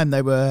time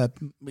they were,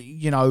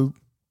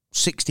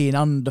 60 in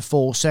under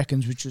 4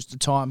 seconds, which was the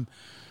time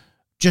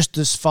just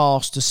as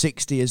fast to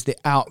 60 as the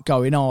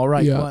outgoing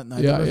R8, weren't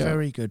they? They were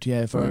very good.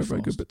 Yeah,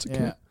 very good bit to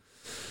kit.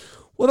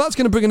 Well, that's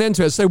going to bring an end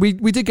to it. So we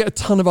did get a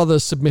ton of other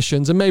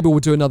submissions, and maybe we'll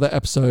do another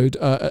episode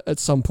at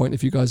some point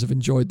if you guys have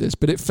enjoyed this.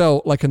 But it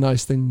felt like a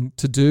nice thing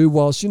to do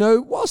whilst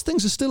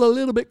things are still a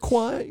little bit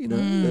quiet.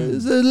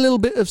 There's a little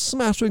bit of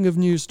smattering of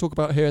news to talk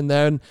about here and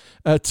there.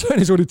 And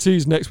Tony's already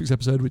teased next week's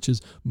episode, which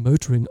is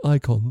motoring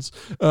icons.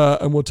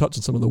 And we'll touch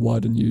on some of the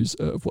wider news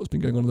of what's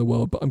been going on in the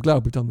world. But I'm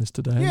glad we've done this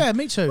today. Yeah,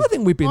 me too. I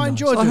think we've been nice.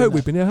 Enjoyed I hope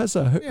that. we've been.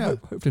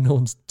 Hopefully no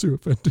one's too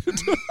offended.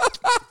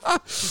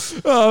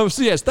 So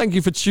yes, thank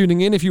you for tuning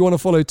in. If you want to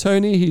follow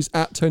Tony, he's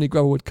at Tony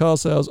Gravelwood Car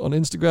Sales on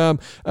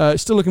Instagram.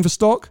 Still looking for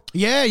stock?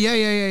 Yeah.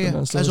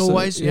 As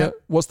always, yeah.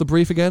 What's the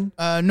brief again?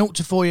 0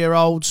 to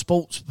 4-year-old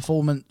sports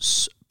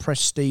performance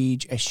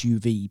prestige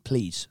SUV,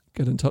 please.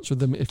 Get in touch with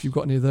them if you've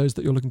got any of those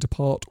that you're looking to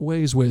part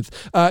ways with.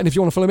 And if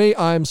you want to follow me,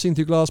 I'm Seen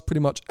Through Glass pretty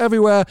much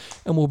everywhere,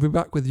 and we'll be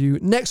back with you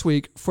next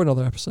week for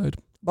another episode.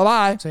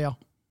 Bye-bye. See ya.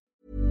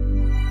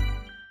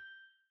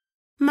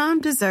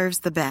 Mom deserves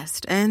the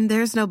best, and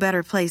there's no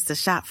better place to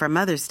shop for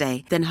Mother's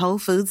Day than Whole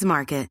Foods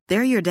Market.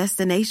 They're your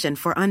destination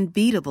for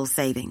unbeatable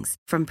savings,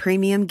 from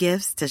premium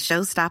gifts to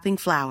show-stopping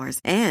flowers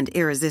and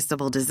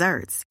irresistible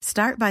desserts.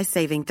 Start by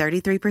saving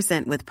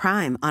 33% with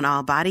Prime on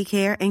all body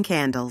care and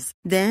candles.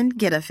 Then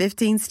get a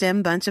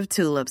 15-stem bunch of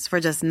tulips for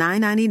just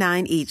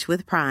 $9.99 each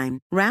with Prime.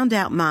 Round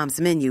out Mom's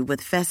menu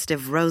with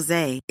festive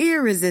rosé,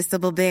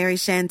 irresistible berry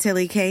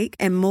chantilly cake,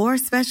 and more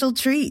special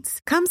treats.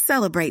 Come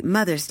celebrate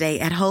Mother's Day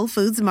at Whole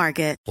Foods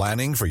Market.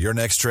 Planning for your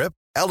next trip?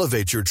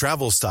 Elevate your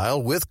travel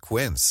style with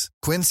Quince.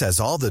 Quince has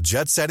all the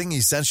jet-setting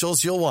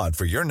essentials you'll want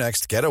for your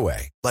next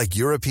getaway, like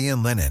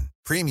European linen,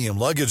 premium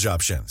luggage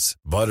options,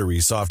 buttery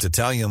soft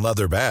Italian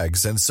leather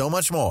bags, and so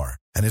much more.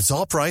 And it's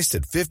all priced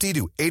at 50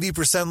 to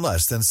 80%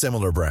 less than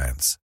similar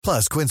brands.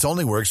 Plus, Quince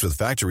only works with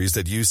factories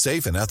that use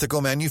safe and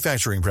ethical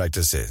manufacturing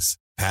practices.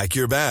 Pack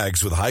your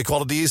bags with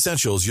high-quality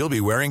essentials you'll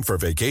be wearing for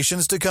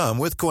vacations to come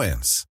with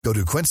Quince. Go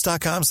to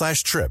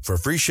quince.com/trip for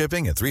free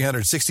shipping and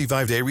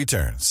 365-day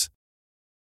returns.